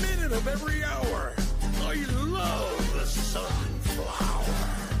 Every minute of every hour, I love the sunflower.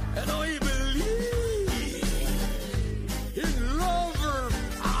 And I believe in lover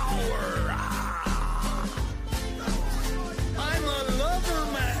power. I'm a lover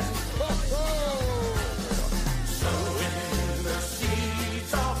man. Ho, ho. Sowing the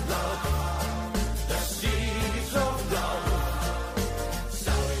seeds of love, the seeds of love.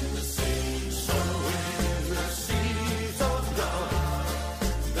 Sowing the seeds, sowing the seeds of love,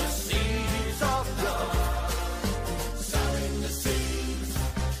 the seeds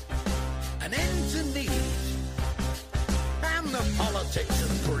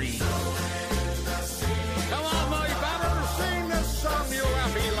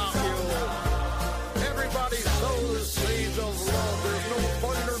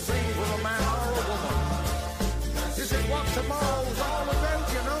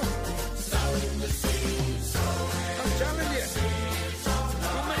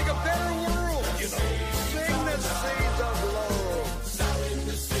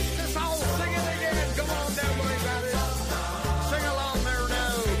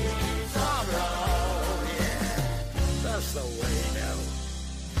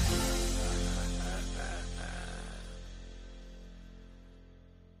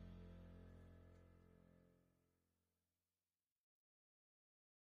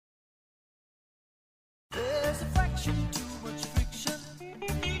affection, too much friction.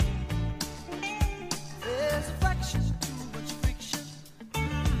 There's affection, too much friction.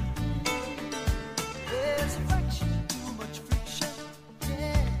 There's affection, too much friction.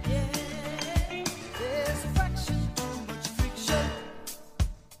 Yeah, yeah. There's affection, too much friction.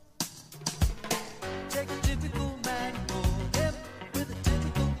 Take a typical man, mold him with a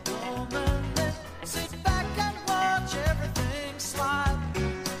typical woman, then sit back and watch everything slide.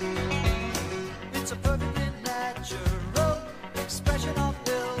 It's a perfectly natural expression of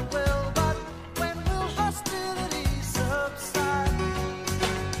ill will, but when will hostility subside?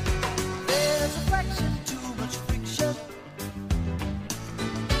 There's affection, too much friction.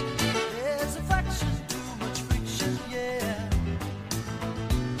 There's affection, too much friction, yeah.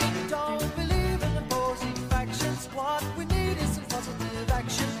 Don't believe in opposing factions. What we need is some positive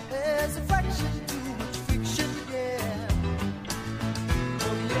action. There's affection, too much friction, yeah.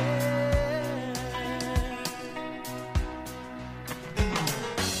 Oh yeah.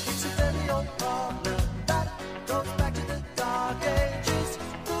 It's a very old problem that goes back to the dark ages.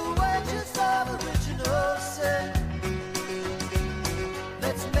 The wages of original sin.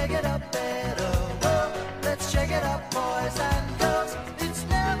 Let's make it a better world. Let's shake it up, boys and girls. It's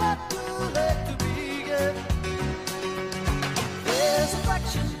never too late to begin. There's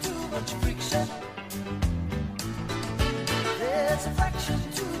affection, too much friction. There's affection,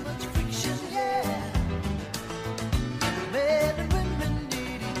 too much friction, yeah. Men and women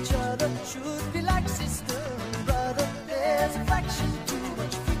need each other, should be like sister and brother. There's affection, too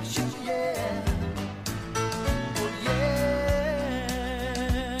much friction, yeah. Oh yeah.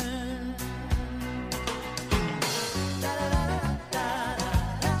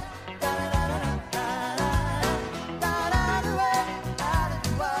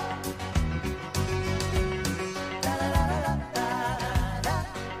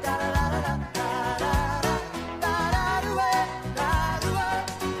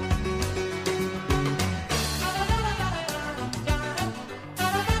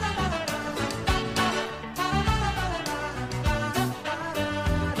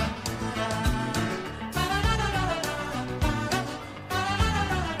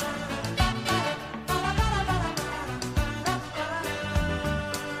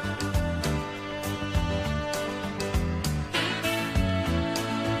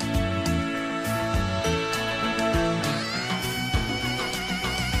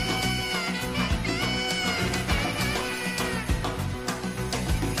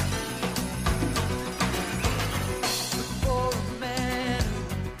 For a man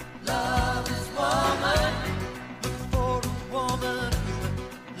who love his woman, look for a woman who will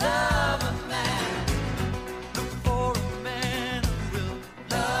love a man. Look for a man who will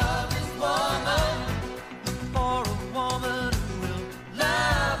love his woman. Look for a woman who will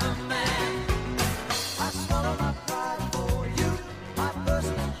love a man. I swallow my pride for you, my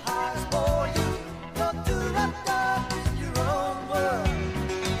personal highs for you. You're too wrapped up in your own world.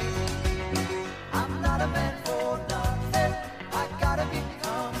 I'm not a man for nothing. I gotta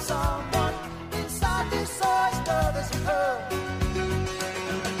become someone. Inside this oyster there's a pearl.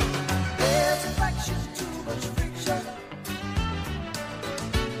 There's affection, too much friction.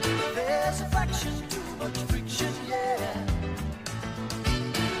 There's affection, too much friction, yeah.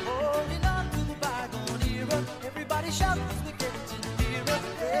 Holding on to the bygone era. Everybody shout 'cause we're getting nearer.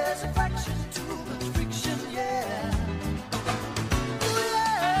 There's affection, too much friction, yeah. Ooh,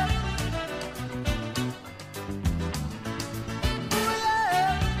 yeah. Ooh,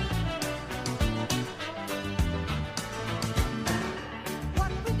 yeah.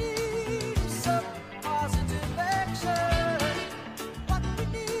 What we need is some positive action. What we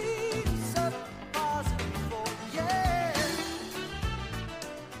need is some positive hope, yeah.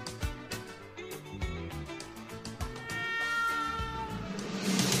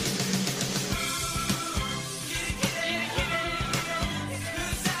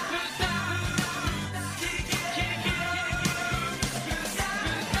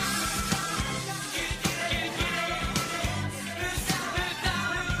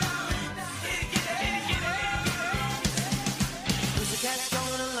 Pussycat's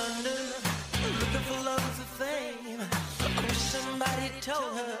going to London, looking for loads of fame. I wish somebody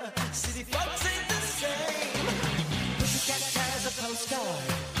told her, city folks ain't the same. Pussycat has a postcard,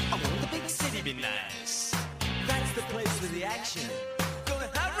 I want the big city be nice. That's the place with the action, gonna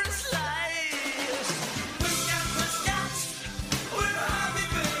have her slice. Pussycat, pussycat, where have you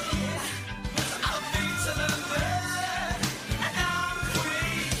been? I've been to the bed, and I'm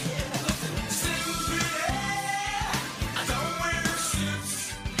free. Sing pretty, I don't wear suits.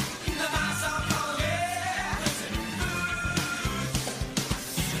 The mice are calling.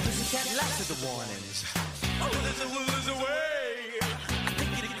 Pussycat laughs at the warnings. Oh, there's a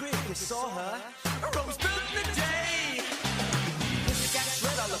you saw her. Rose built the day. Pussycats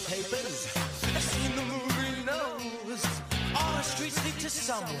read all the papers. I've seen the movie knows. All the streets lead to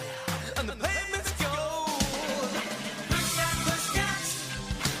somewhere, and the pavements go. Pussycat, pussycat,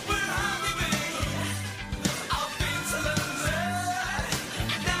 we're on the way. I've been to London,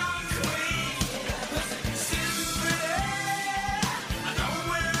 and now I'm queen. Sitting pretty, I don't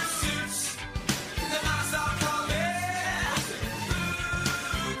wear a suit. The mice all call me.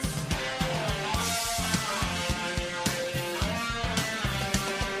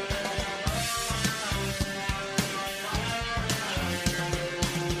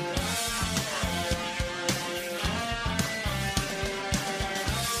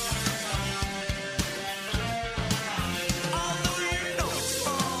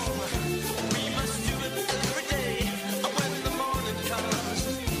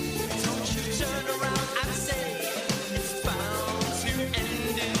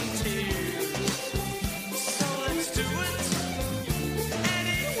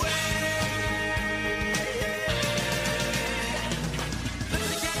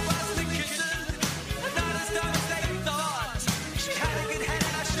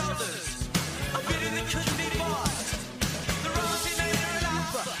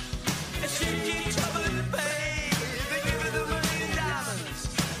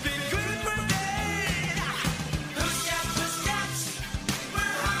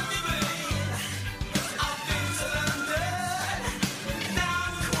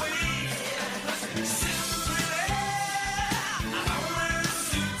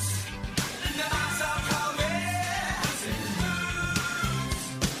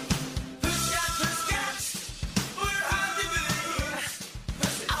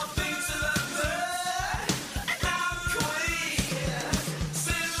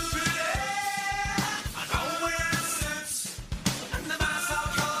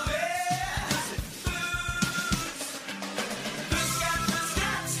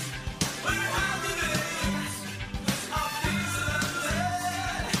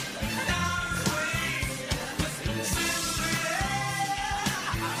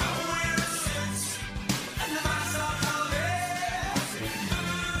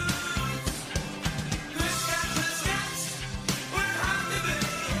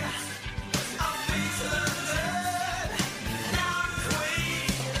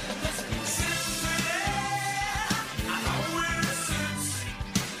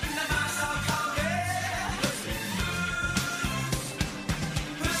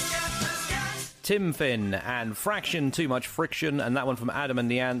 Tim Finn and Fraction, Too Much Friction, and that one from Adam and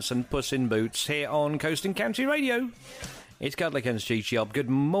the Ants and Puss in Boots here on Coast and County Radio. It's Cuddly Ken's Cheese Shop. Good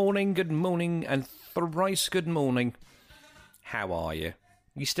morning, and thrice good morning. How are you?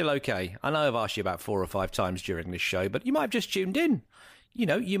 You still okay? I know I've asked you about 4 or 5 times during this show, but you might have just tuned in. You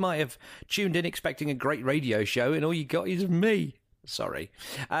know, you might have tuned in expecting a great radio show, and all you got is me. Sorry.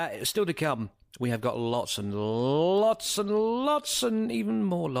 Still to come, we have got lots and lots and lots and even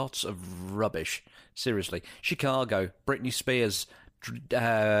more lots of rubbish. Seriously. Chicago, Britney Spears,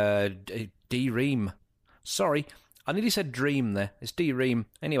 D-Ream. Sorry, I nearly said Dream there. It's D-Ream.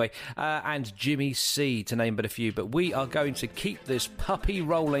 Anyway, and Jimmy C, to name but a few. But we are going to keep this puppy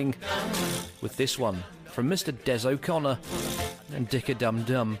rolling with this one from Mr. Des O'Connor and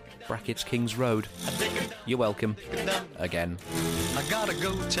Dick-a-Dum-Dum, brackets Kings Road. You're welcome. Again. I gotta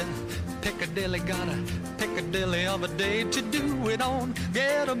go to Piccadilly, gotta Piccadilly of a day to do it on.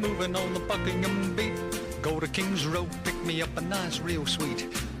 Get a moving on the Buckingham beat. Go to Kings Road, pick me up a nice, real sweet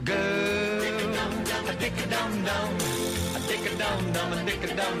girl. A dick-a-dum-dum, a dick-a-dum-dum, a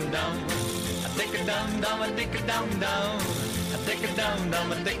dick-a-dum-dum, a dick-a-dum-dum, a dick-a-dum-dum, a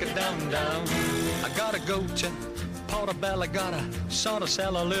dick-a-dum-dum, a dick-a-dum-dum. I gotta go to Portobello, gotta sort of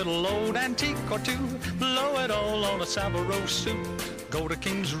sell a little old antique or two. Blow it all on a Savile suit. Go to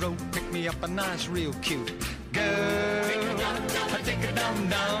Kings Road, pick me up a nice, real cute girl. A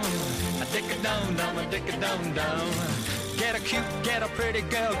dick-a-dum-dum, a dick-a-dum-dum, a dick-a-dum-dum. Get a cute, get a pretty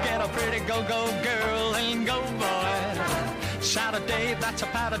girl, get a pretty go-go girl, and go boy. Saturday, that's a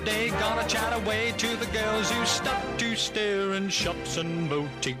powder day. Gonna chat away to the girls who stop to stare in shops and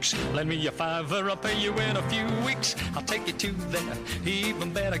boutiques. Lend me a $5, I'll pay you in a few weeks. I'll take you to there.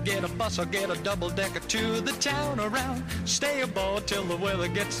 Even better, get a bus or get a double-decker to the town around. Stay aboard till the weather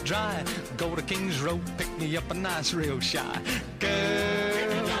gets dry. Go to Kings Road, pick me up a nice, real shy girl.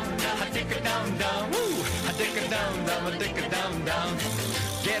 A dick-a-dum-dum, woo! A dick-a-dum-dum, a dick-a-dum-dum.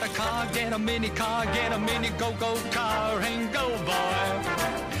 Get a car, get a mini car, get a mini go-go car, and go, boy.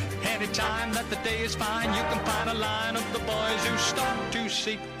 Anytime that the day is fine, you can find a line of the boys who start to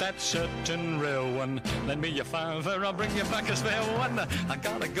seek that certain real one. Lend me your $5, I'll bring you back a spare one. I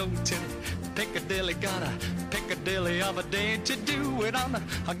gotta go to Piccadilly, gotta Piccadilly of a day to do it on.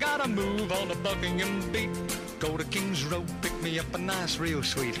 I gotta move on the Buckingham beat. Go to King's Road, pick me up a nice, real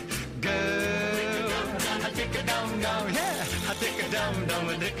sweet girl. I dig a dum dum, yeah. I dig a dum dum,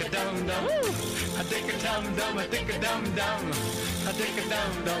 I dig a dum dum. I dig a dum dum, I dig a dum dum. I dig a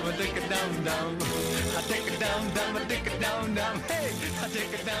dum dum, I dig a dum dum. I dig a dum dum, I dig a dum dum. Hey, I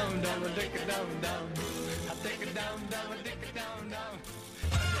dig a dum dum, I dig a dum dum. I dig a dum dum, I dig a dum dum.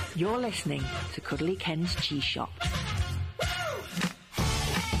 You're listening to Cuddly Ken's Cheese Shop.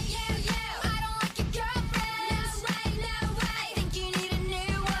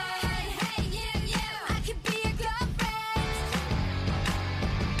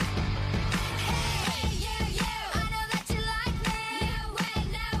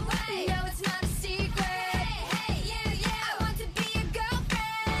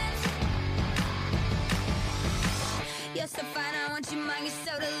 You're so fine, I want you mine, you're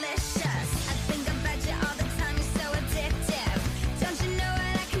so delicious. I think about you all the time, you're so addictive. Don't you know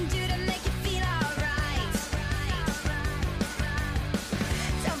what I can do to make you feel alright?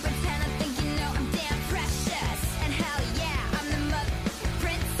 Don't pretend I think you know I'm damn precious. And hell yeah, I'm the mother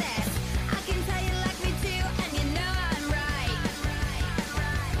princess. I can tell you like me too, and you know I'm right.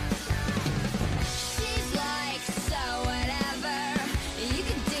 She's like, so whatever, you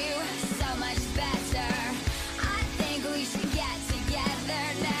could do so much better. We should get together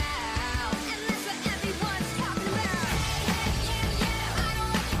now, and that's what everyone's talking about. Hey, I don't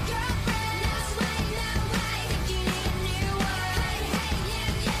want your girlfriend. No way, think you need a new one. Hey,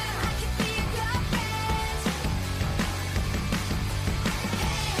 I could be your girlfriend.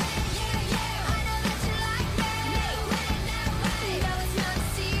 Hey, I know that you like me. No way, no, it's not a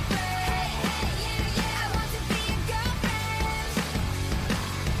secret. Hey, I want to be your girlfriend.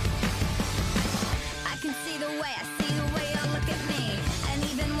 I can see the way I see the way you look at me, and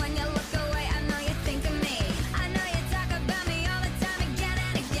even when you look away, I know you think of me. I know you talk about me all the time, again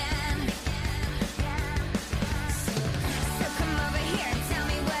and again. So come over here and tell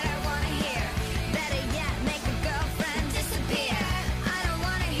me what I wanna hear. Better yet, make a girlfriend disappear. I don't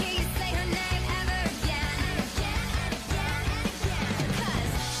wanna hear you say her name ever again.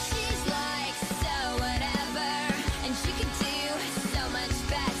 'Cause she's like, so whatever, and she could do so much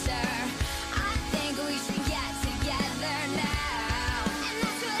better. I think we should get together now, and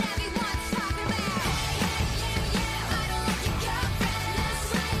that's what everyone's talking about. Hey, I don't want your girlfriend.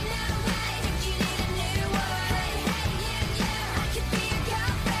 No way, think you need a new one. Hey, I could be your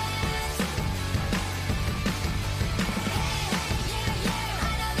girlfriend. Hey,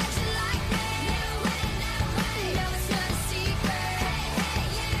 I know that you like me. No, it's not a secret. Hey,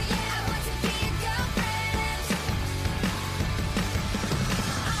 I want to be your girlfriend.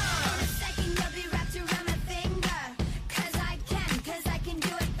 In a second you'll be wrapped around my finger. 'Cause I can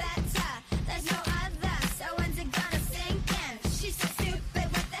do it better. There's no other, so when's it gonna sink in? She's so stupid,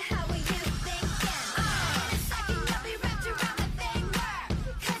 what the hell were you thinking? In a second you'll be wrapped around my finger.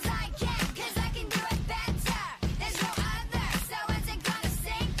 'Cause I can do it better. There's no other, so when's it gonna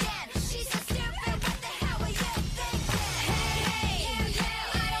sink in? She's so stupid, what the hell were you thinking? Hey,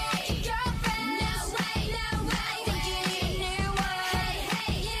 I don't want your girlfriend. No way, think you need a new one.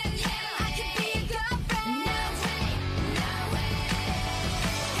 Hey, I could be your girlfriend. No way.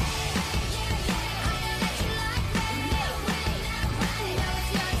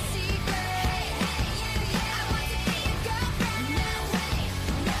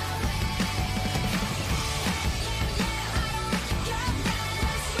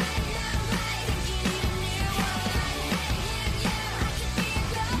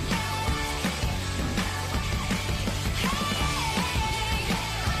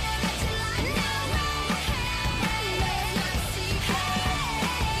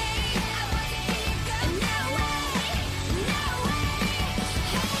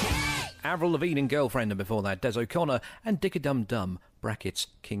 Avril Lavigne and Girlfriend, and before that, Des O'Connor and Dick-a-Dum-Dum, brackets,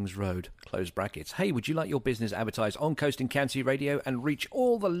 Kings Road, close brackets. Hey, would you like your business advertised on Coast and County Radio and reach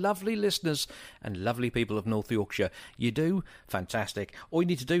all the lovely listeners and lovely people of North Yorkshire? You do? Fantastic. All you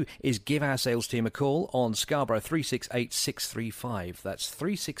need to do is give our sales team a call on Scarborough 368635. That's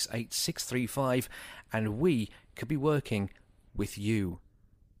 368635, and we could be working with you.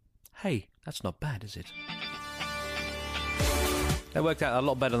 Hey, that's not bad, is it? That worked out a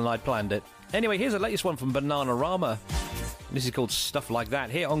lot better than I'd planned it. Anyway, here's the latest one from Bananarama. This is called Stuff Like That,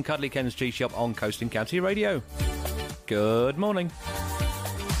 here on Cuddly Ken's Cheese Shop on Coast and County Radio. Good morning.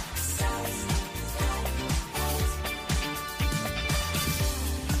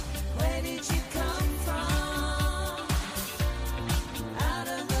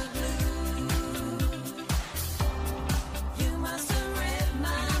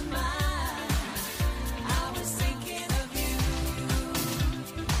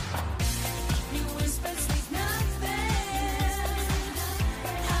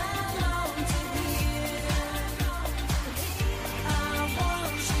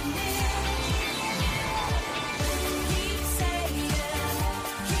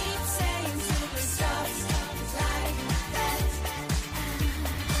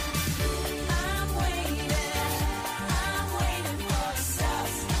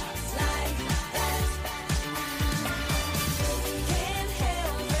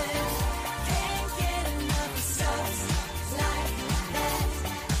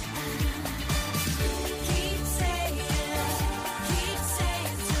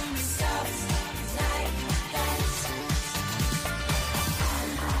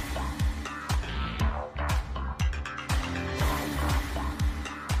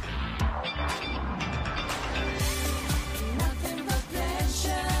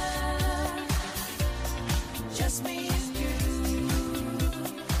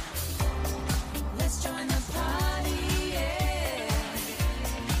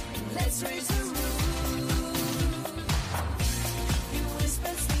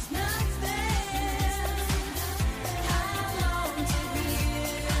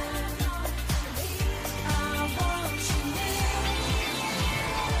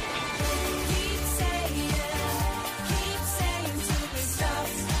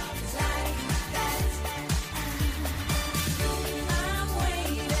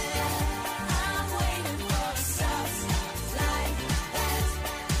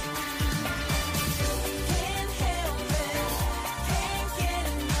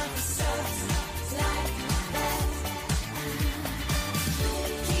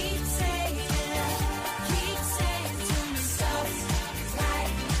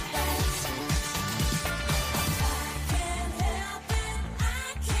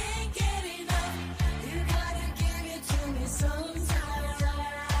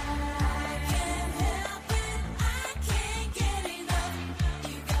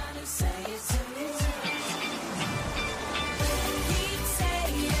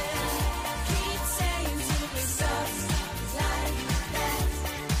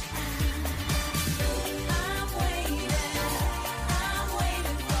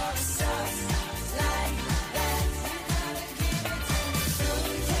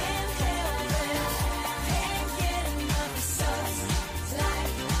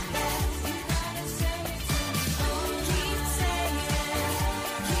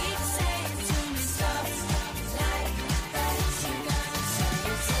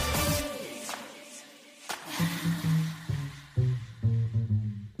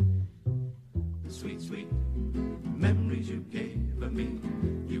 you gave me,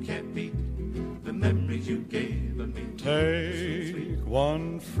 you can't beat the memories you gave me. Take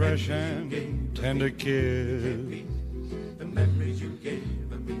one fresh and tender kiss. The memories you gave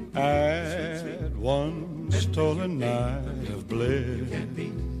me. Add one stolen night of bliss. You can't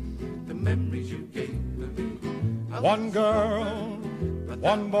beat the memories you gave me. One girl,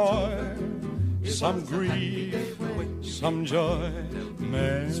 one boy, some grief, some joy.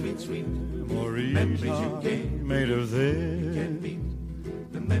 Memories are made of this.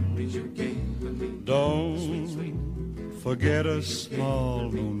 The memories you gave me. Don't forget a small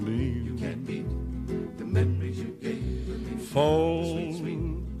moonbeam. You can't beat the memories you gave me. Fold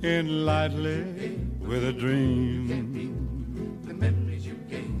in lightly with a dream. The memories you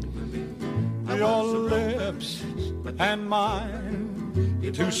gave me. Your lips and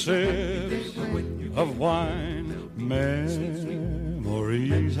mine, two sips of wine. Memories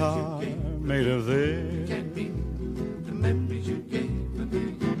are made of this. The memories you gave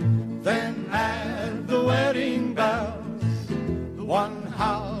me. Then add the wedding bells, the one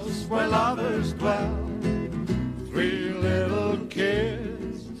house where lovers dwell. 3 little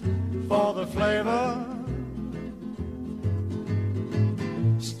kids for the flavor.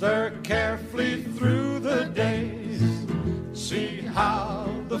 Stir carefully through the days. See how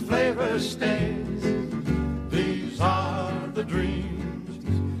the flavor stays. These are the dreams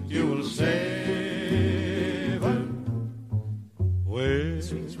you will savor with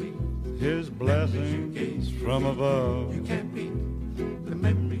his blessings from above. You can't beat the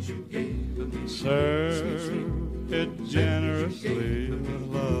memories you gave me. Serve it generously with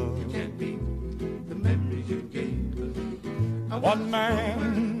love. You can't beat the memories you gave me. One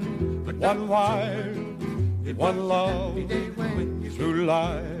man, one wife, one love through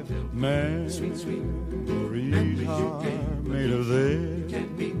life. Memories are made of this. You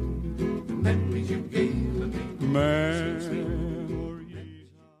can't beat the memories you gave me. Memories.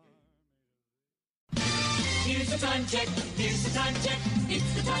 Here's the time check, here's the time check,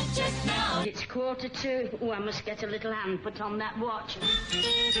 it's the time check now. It's 1:45. Oh, I must get a little hand put on that watch.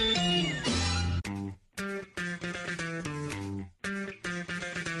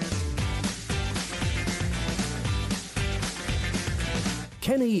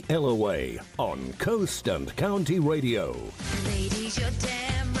 Kenny Ellaway on Coast and County Radio. Ladies, you're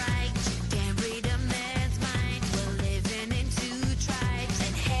damn right. You can't read a man's mind. We're living in 2 tribes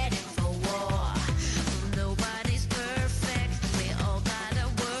and heading for war. Nobody's perfect. We all gotta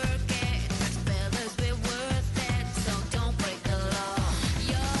work it. As fellas, we're worth it. So don't break the law.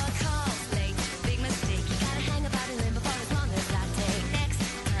 Your call's late. Big mistake. You gotta hang about and live for as long as I take. Next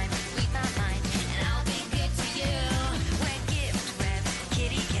time, we find mine. And I'll be good to you. We're gift wrap.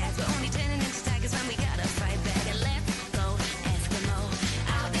 Kitty cats. We're only turning into tigers when we gotta fight back. And let's go Eskimo.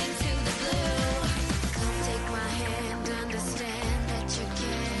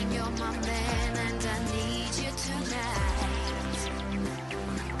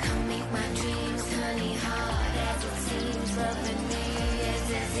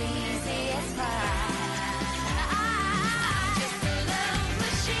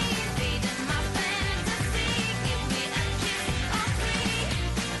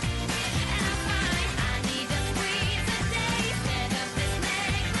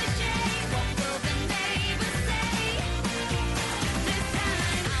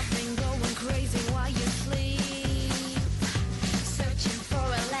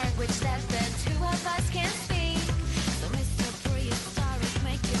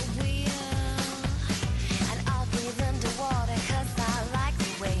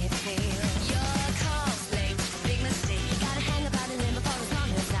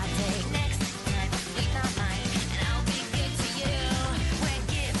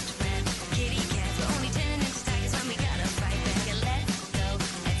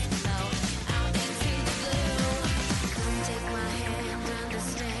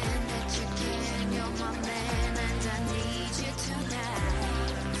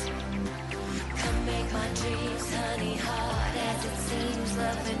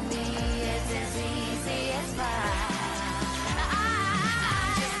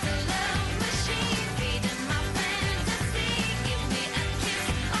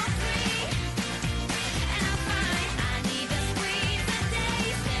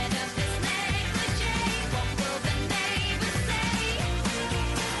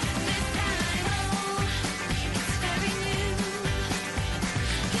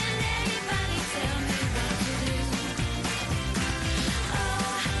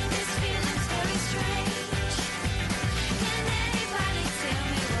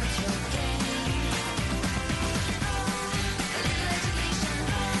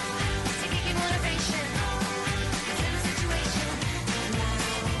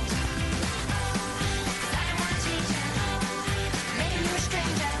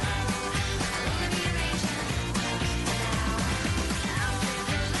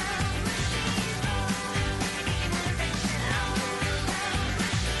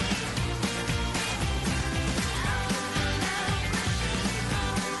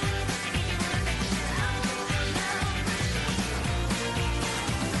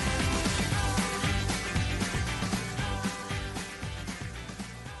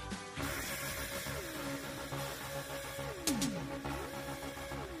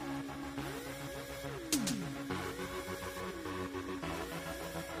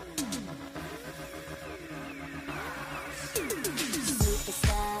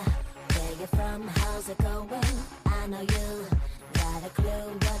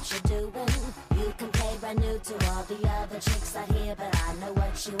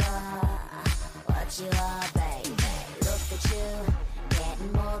 what you are, baby. Look at you,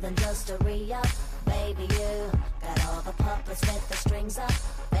 getting more than just a re-up. Baby, you got all the puppets with the strings up,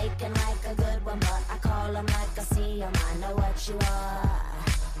 faking like a good one, but I call them like I see them. I know what you are,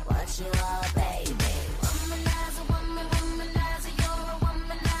 baby. Womanizer, womanizer, you're a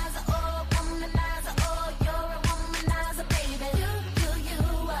womanizer, oh, womanizer, oh, you're a womanizer, baby. You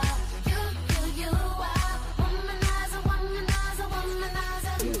are, you are, womanizer, womanizer,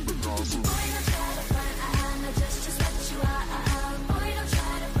 womanizer. Boy, don't try to front, I know just what you are. Boy, don't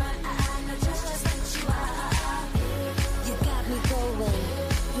try to front, I know just what you are. You got me going,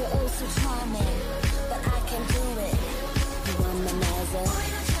 you're oh so charming, but I can do it. You womanizer. Boy,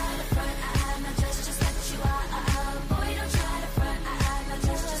 don't try to front, I know just what you are. Boy, don't try to front, I know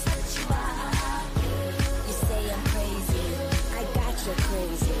just what you are. You say I'm crazy, I got you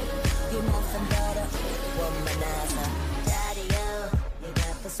crazy. You're nothing but a womanizer. Daddy, you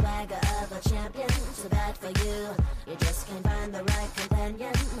got the swagger of a champion. Too bad for you, you just can't find the right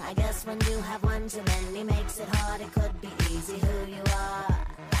companion. I guess when you have one too many makes it hard. It could be easy who you are.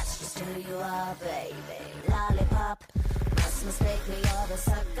 That's just who you are, baby. Lollipop, must mistake me or the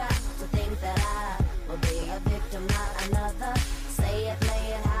sucker to think that I will be a victim, not another. Say it,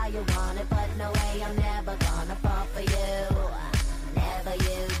 play it how you want it, but no way I'm never gonna fall for you. Never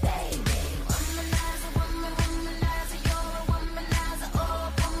you, baby. Womanizer, womanizer, you're a womanizer,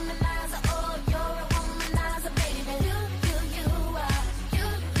 oh, womanizer, oh, you're a womanizer, baby. You are, you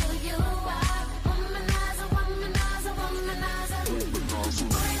are, womanizer, womanizer, womanizer.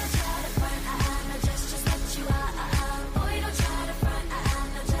 Boy, don't try to front, I know just what you are. Boy, don't try to front, I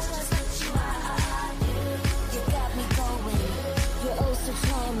know just what you are. You got me going, you're oh so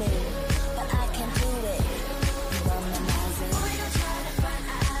charming, but I can't do it. You womanizer. Boy, don't try to front,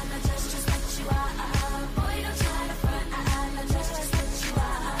 I know just what you are. Boy, don't try to front, I know just what you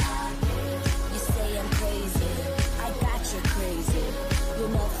are. You say I'm crazy, I got you crazy. You're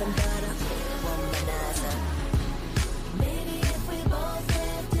nothing but a womanizer. Maybe if we both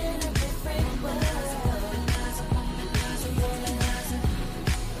lived in a different world,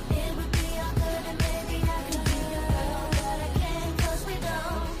 it would be all good and maybe I could be your girl, but I can't 'cause we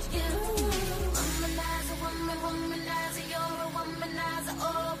don't. You womanizer, womanizer, you're a womanizer,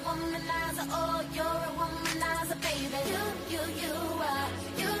 oh, womanizer, oh, you're a womanizer, baby. You are,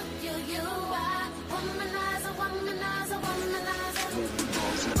 you are, womanizer, womanizer, womanizer.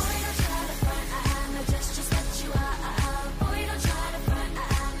 Boy, don't try to front, I know just what you are. Boy, don't try to front,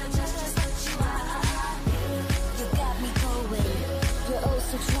 I know just what you are. You got me going, you're oh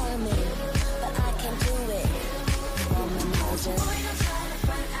so charming, but I can't do it. Womanizer. Boy, don't try to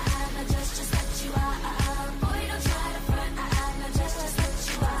front, I know just what you are. Boy, don't try to front, I know just what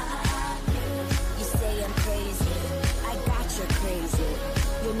you are. You say I'm crazy, I got you crazy.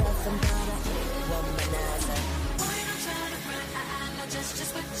 You're nothing but a womanizer. Boy, don't try to front, I know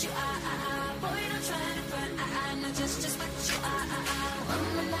just what you are. Boy, don't try to front, I know just what you are.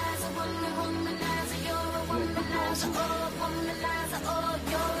 Womanizer, womanizer, you're a womanizer, oh, womanizer, oh,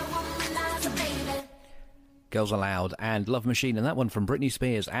 you're a womanizer, baby. Girls Aloud and Love Machine, and that one from Britney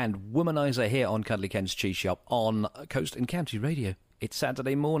Spears and Womanizer here on Cuddly Ken's Cheese Shop on Coast and County Radio. It's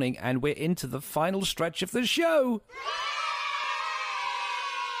Saturday morning and we're into the final stretch of the show.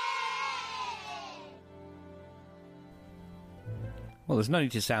 Well, there's no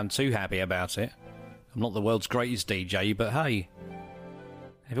need to sound too happy about it. I'm not the world's greatest DJ, but hey,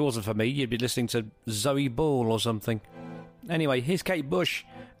 if it wasn't for me, you'd be listening to Zoe Ball or something. Anyway, here's Kate Bush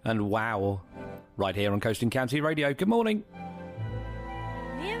and Wow, right here on Coast and County Radio. Good morning.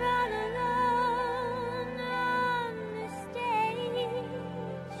 We're all alone on the stage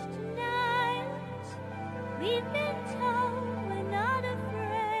tonight. We've been told we're not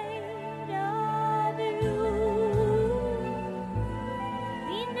afraid of you.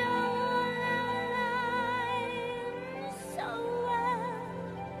 We know all our lines so well.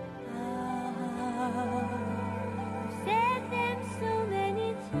 Said them so many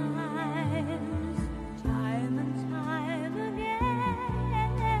times, time and time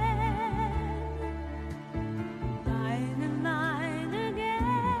again.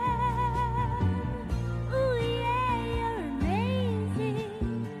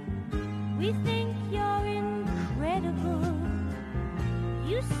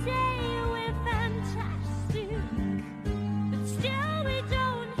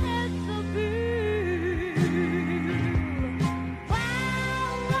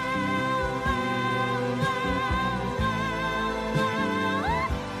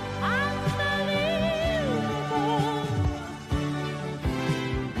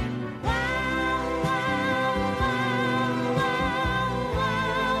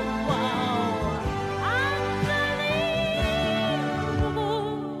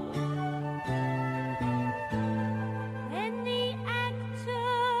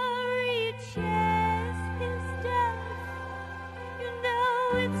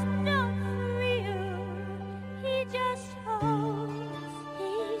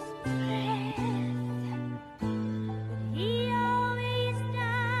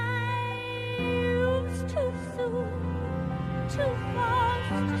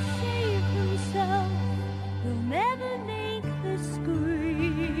 to shave himself. He'll never make the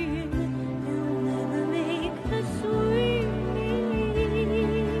screen. He'll never make the screen.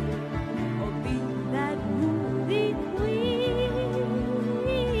 Or be that movie queen.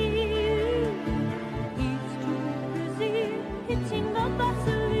 He's too busy hitting the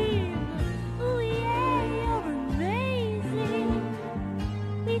Vaseline. Oh yeah, you're amazing.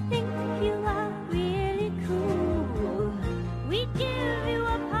 We think you are really cool. We'd give you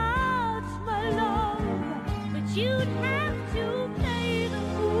a pouch, my love, but you'd have to play the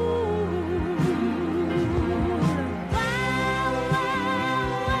fool. Wow, wow, wow,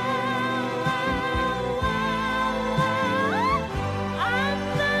 wow, wow,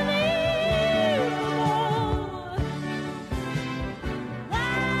 unbelievable.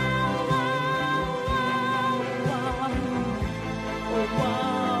 Wow,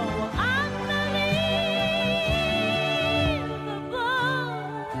 wow,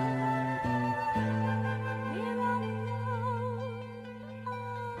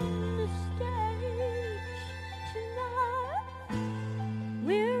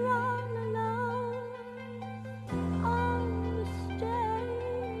 we're all alone on the stage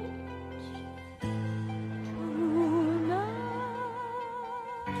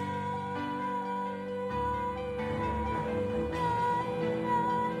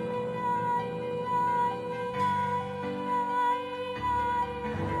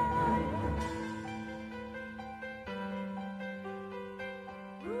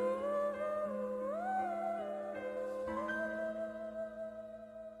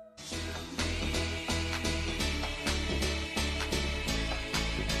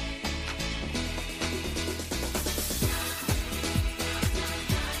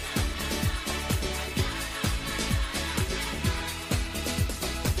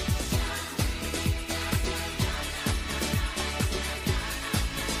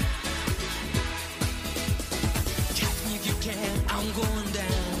Catch me if you can, I'm going down.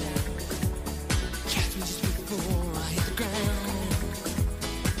 Catch me just before I hit the ground.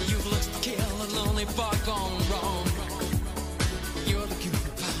 You've looked to kill a lonely bar gone wrong. You're the king of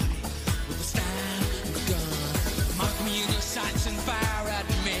the party with a style and a gun. Mark me in your sights and fire at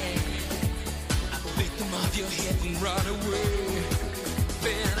me. I'm a victim of your hit and run away.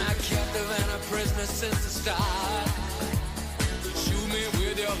 Been a captive and a prisoner since the start. Shoot me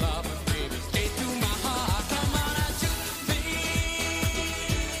with your love, baby, straight to my heart. Come on and shoot me.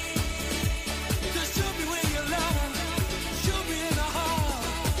 Just shoot me with your love. Shoot me in the heart.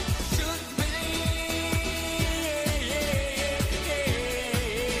 Shoot me.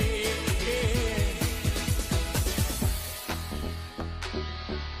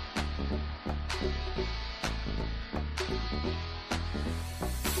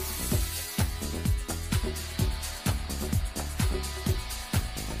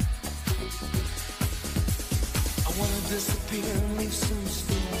 I wanna disappear and leave some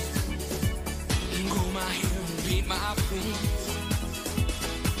space. And grow my hair and beat my feet.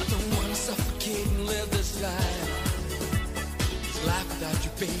 I don't wanna suffocate and live this life. This life without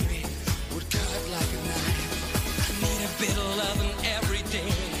you, baby, would cut like a knife. I need a bit of loving every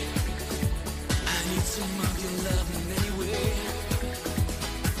day. I need some of your loving anyway.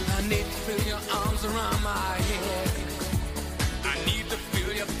 I need to feel your arms around my head. I need to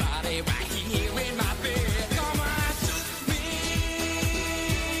feel your body right here in my bed. Come on, shoot me.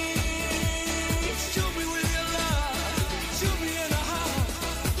 Shoot me with your love. Shoot me in the heart.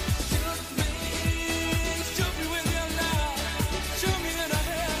 Shoot me. Shoot me with your love. Shoot me in the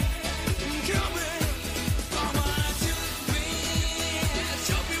head. Kill me. Come on, shoot me.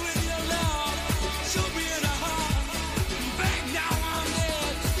 Shoot me with your love. Shoot me in the heart. Bang, now I'm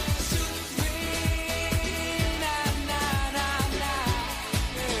dead. Shoot me. Na, na, na, na.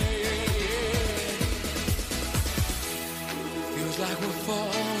 Yeah, yeah, yeah. Feels like we're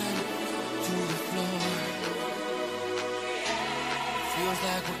falling to the floor. Feels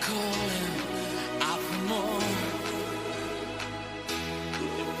like we're calling out for more.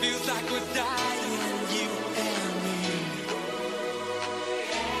 Feels like we're dying, you and me.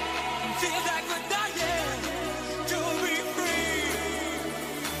 Feels like we're dying to be free.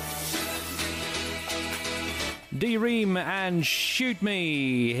 D-Ream and Shoot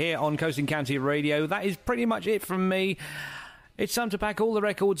Me here on Coast and County Radio. That is pretty much it from me. It's time to pack all the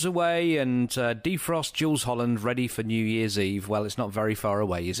records away and defrost Jules Holland ready for New Year's Eve. Well, it's not very far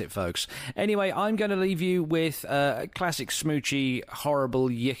away, is it, folks? Anyway, I'm going to leave you with a classic smoochy, horrible,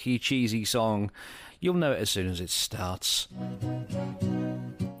 yucky, cheesy song. You'll know it as soon as it starts.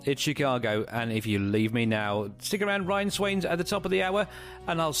 It's Chicago, and if you leave me now, stick around Ryan Swain's at the top of the hour,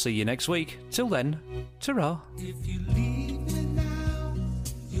 and I'll see you next week. Till then, ta-ra. If you leave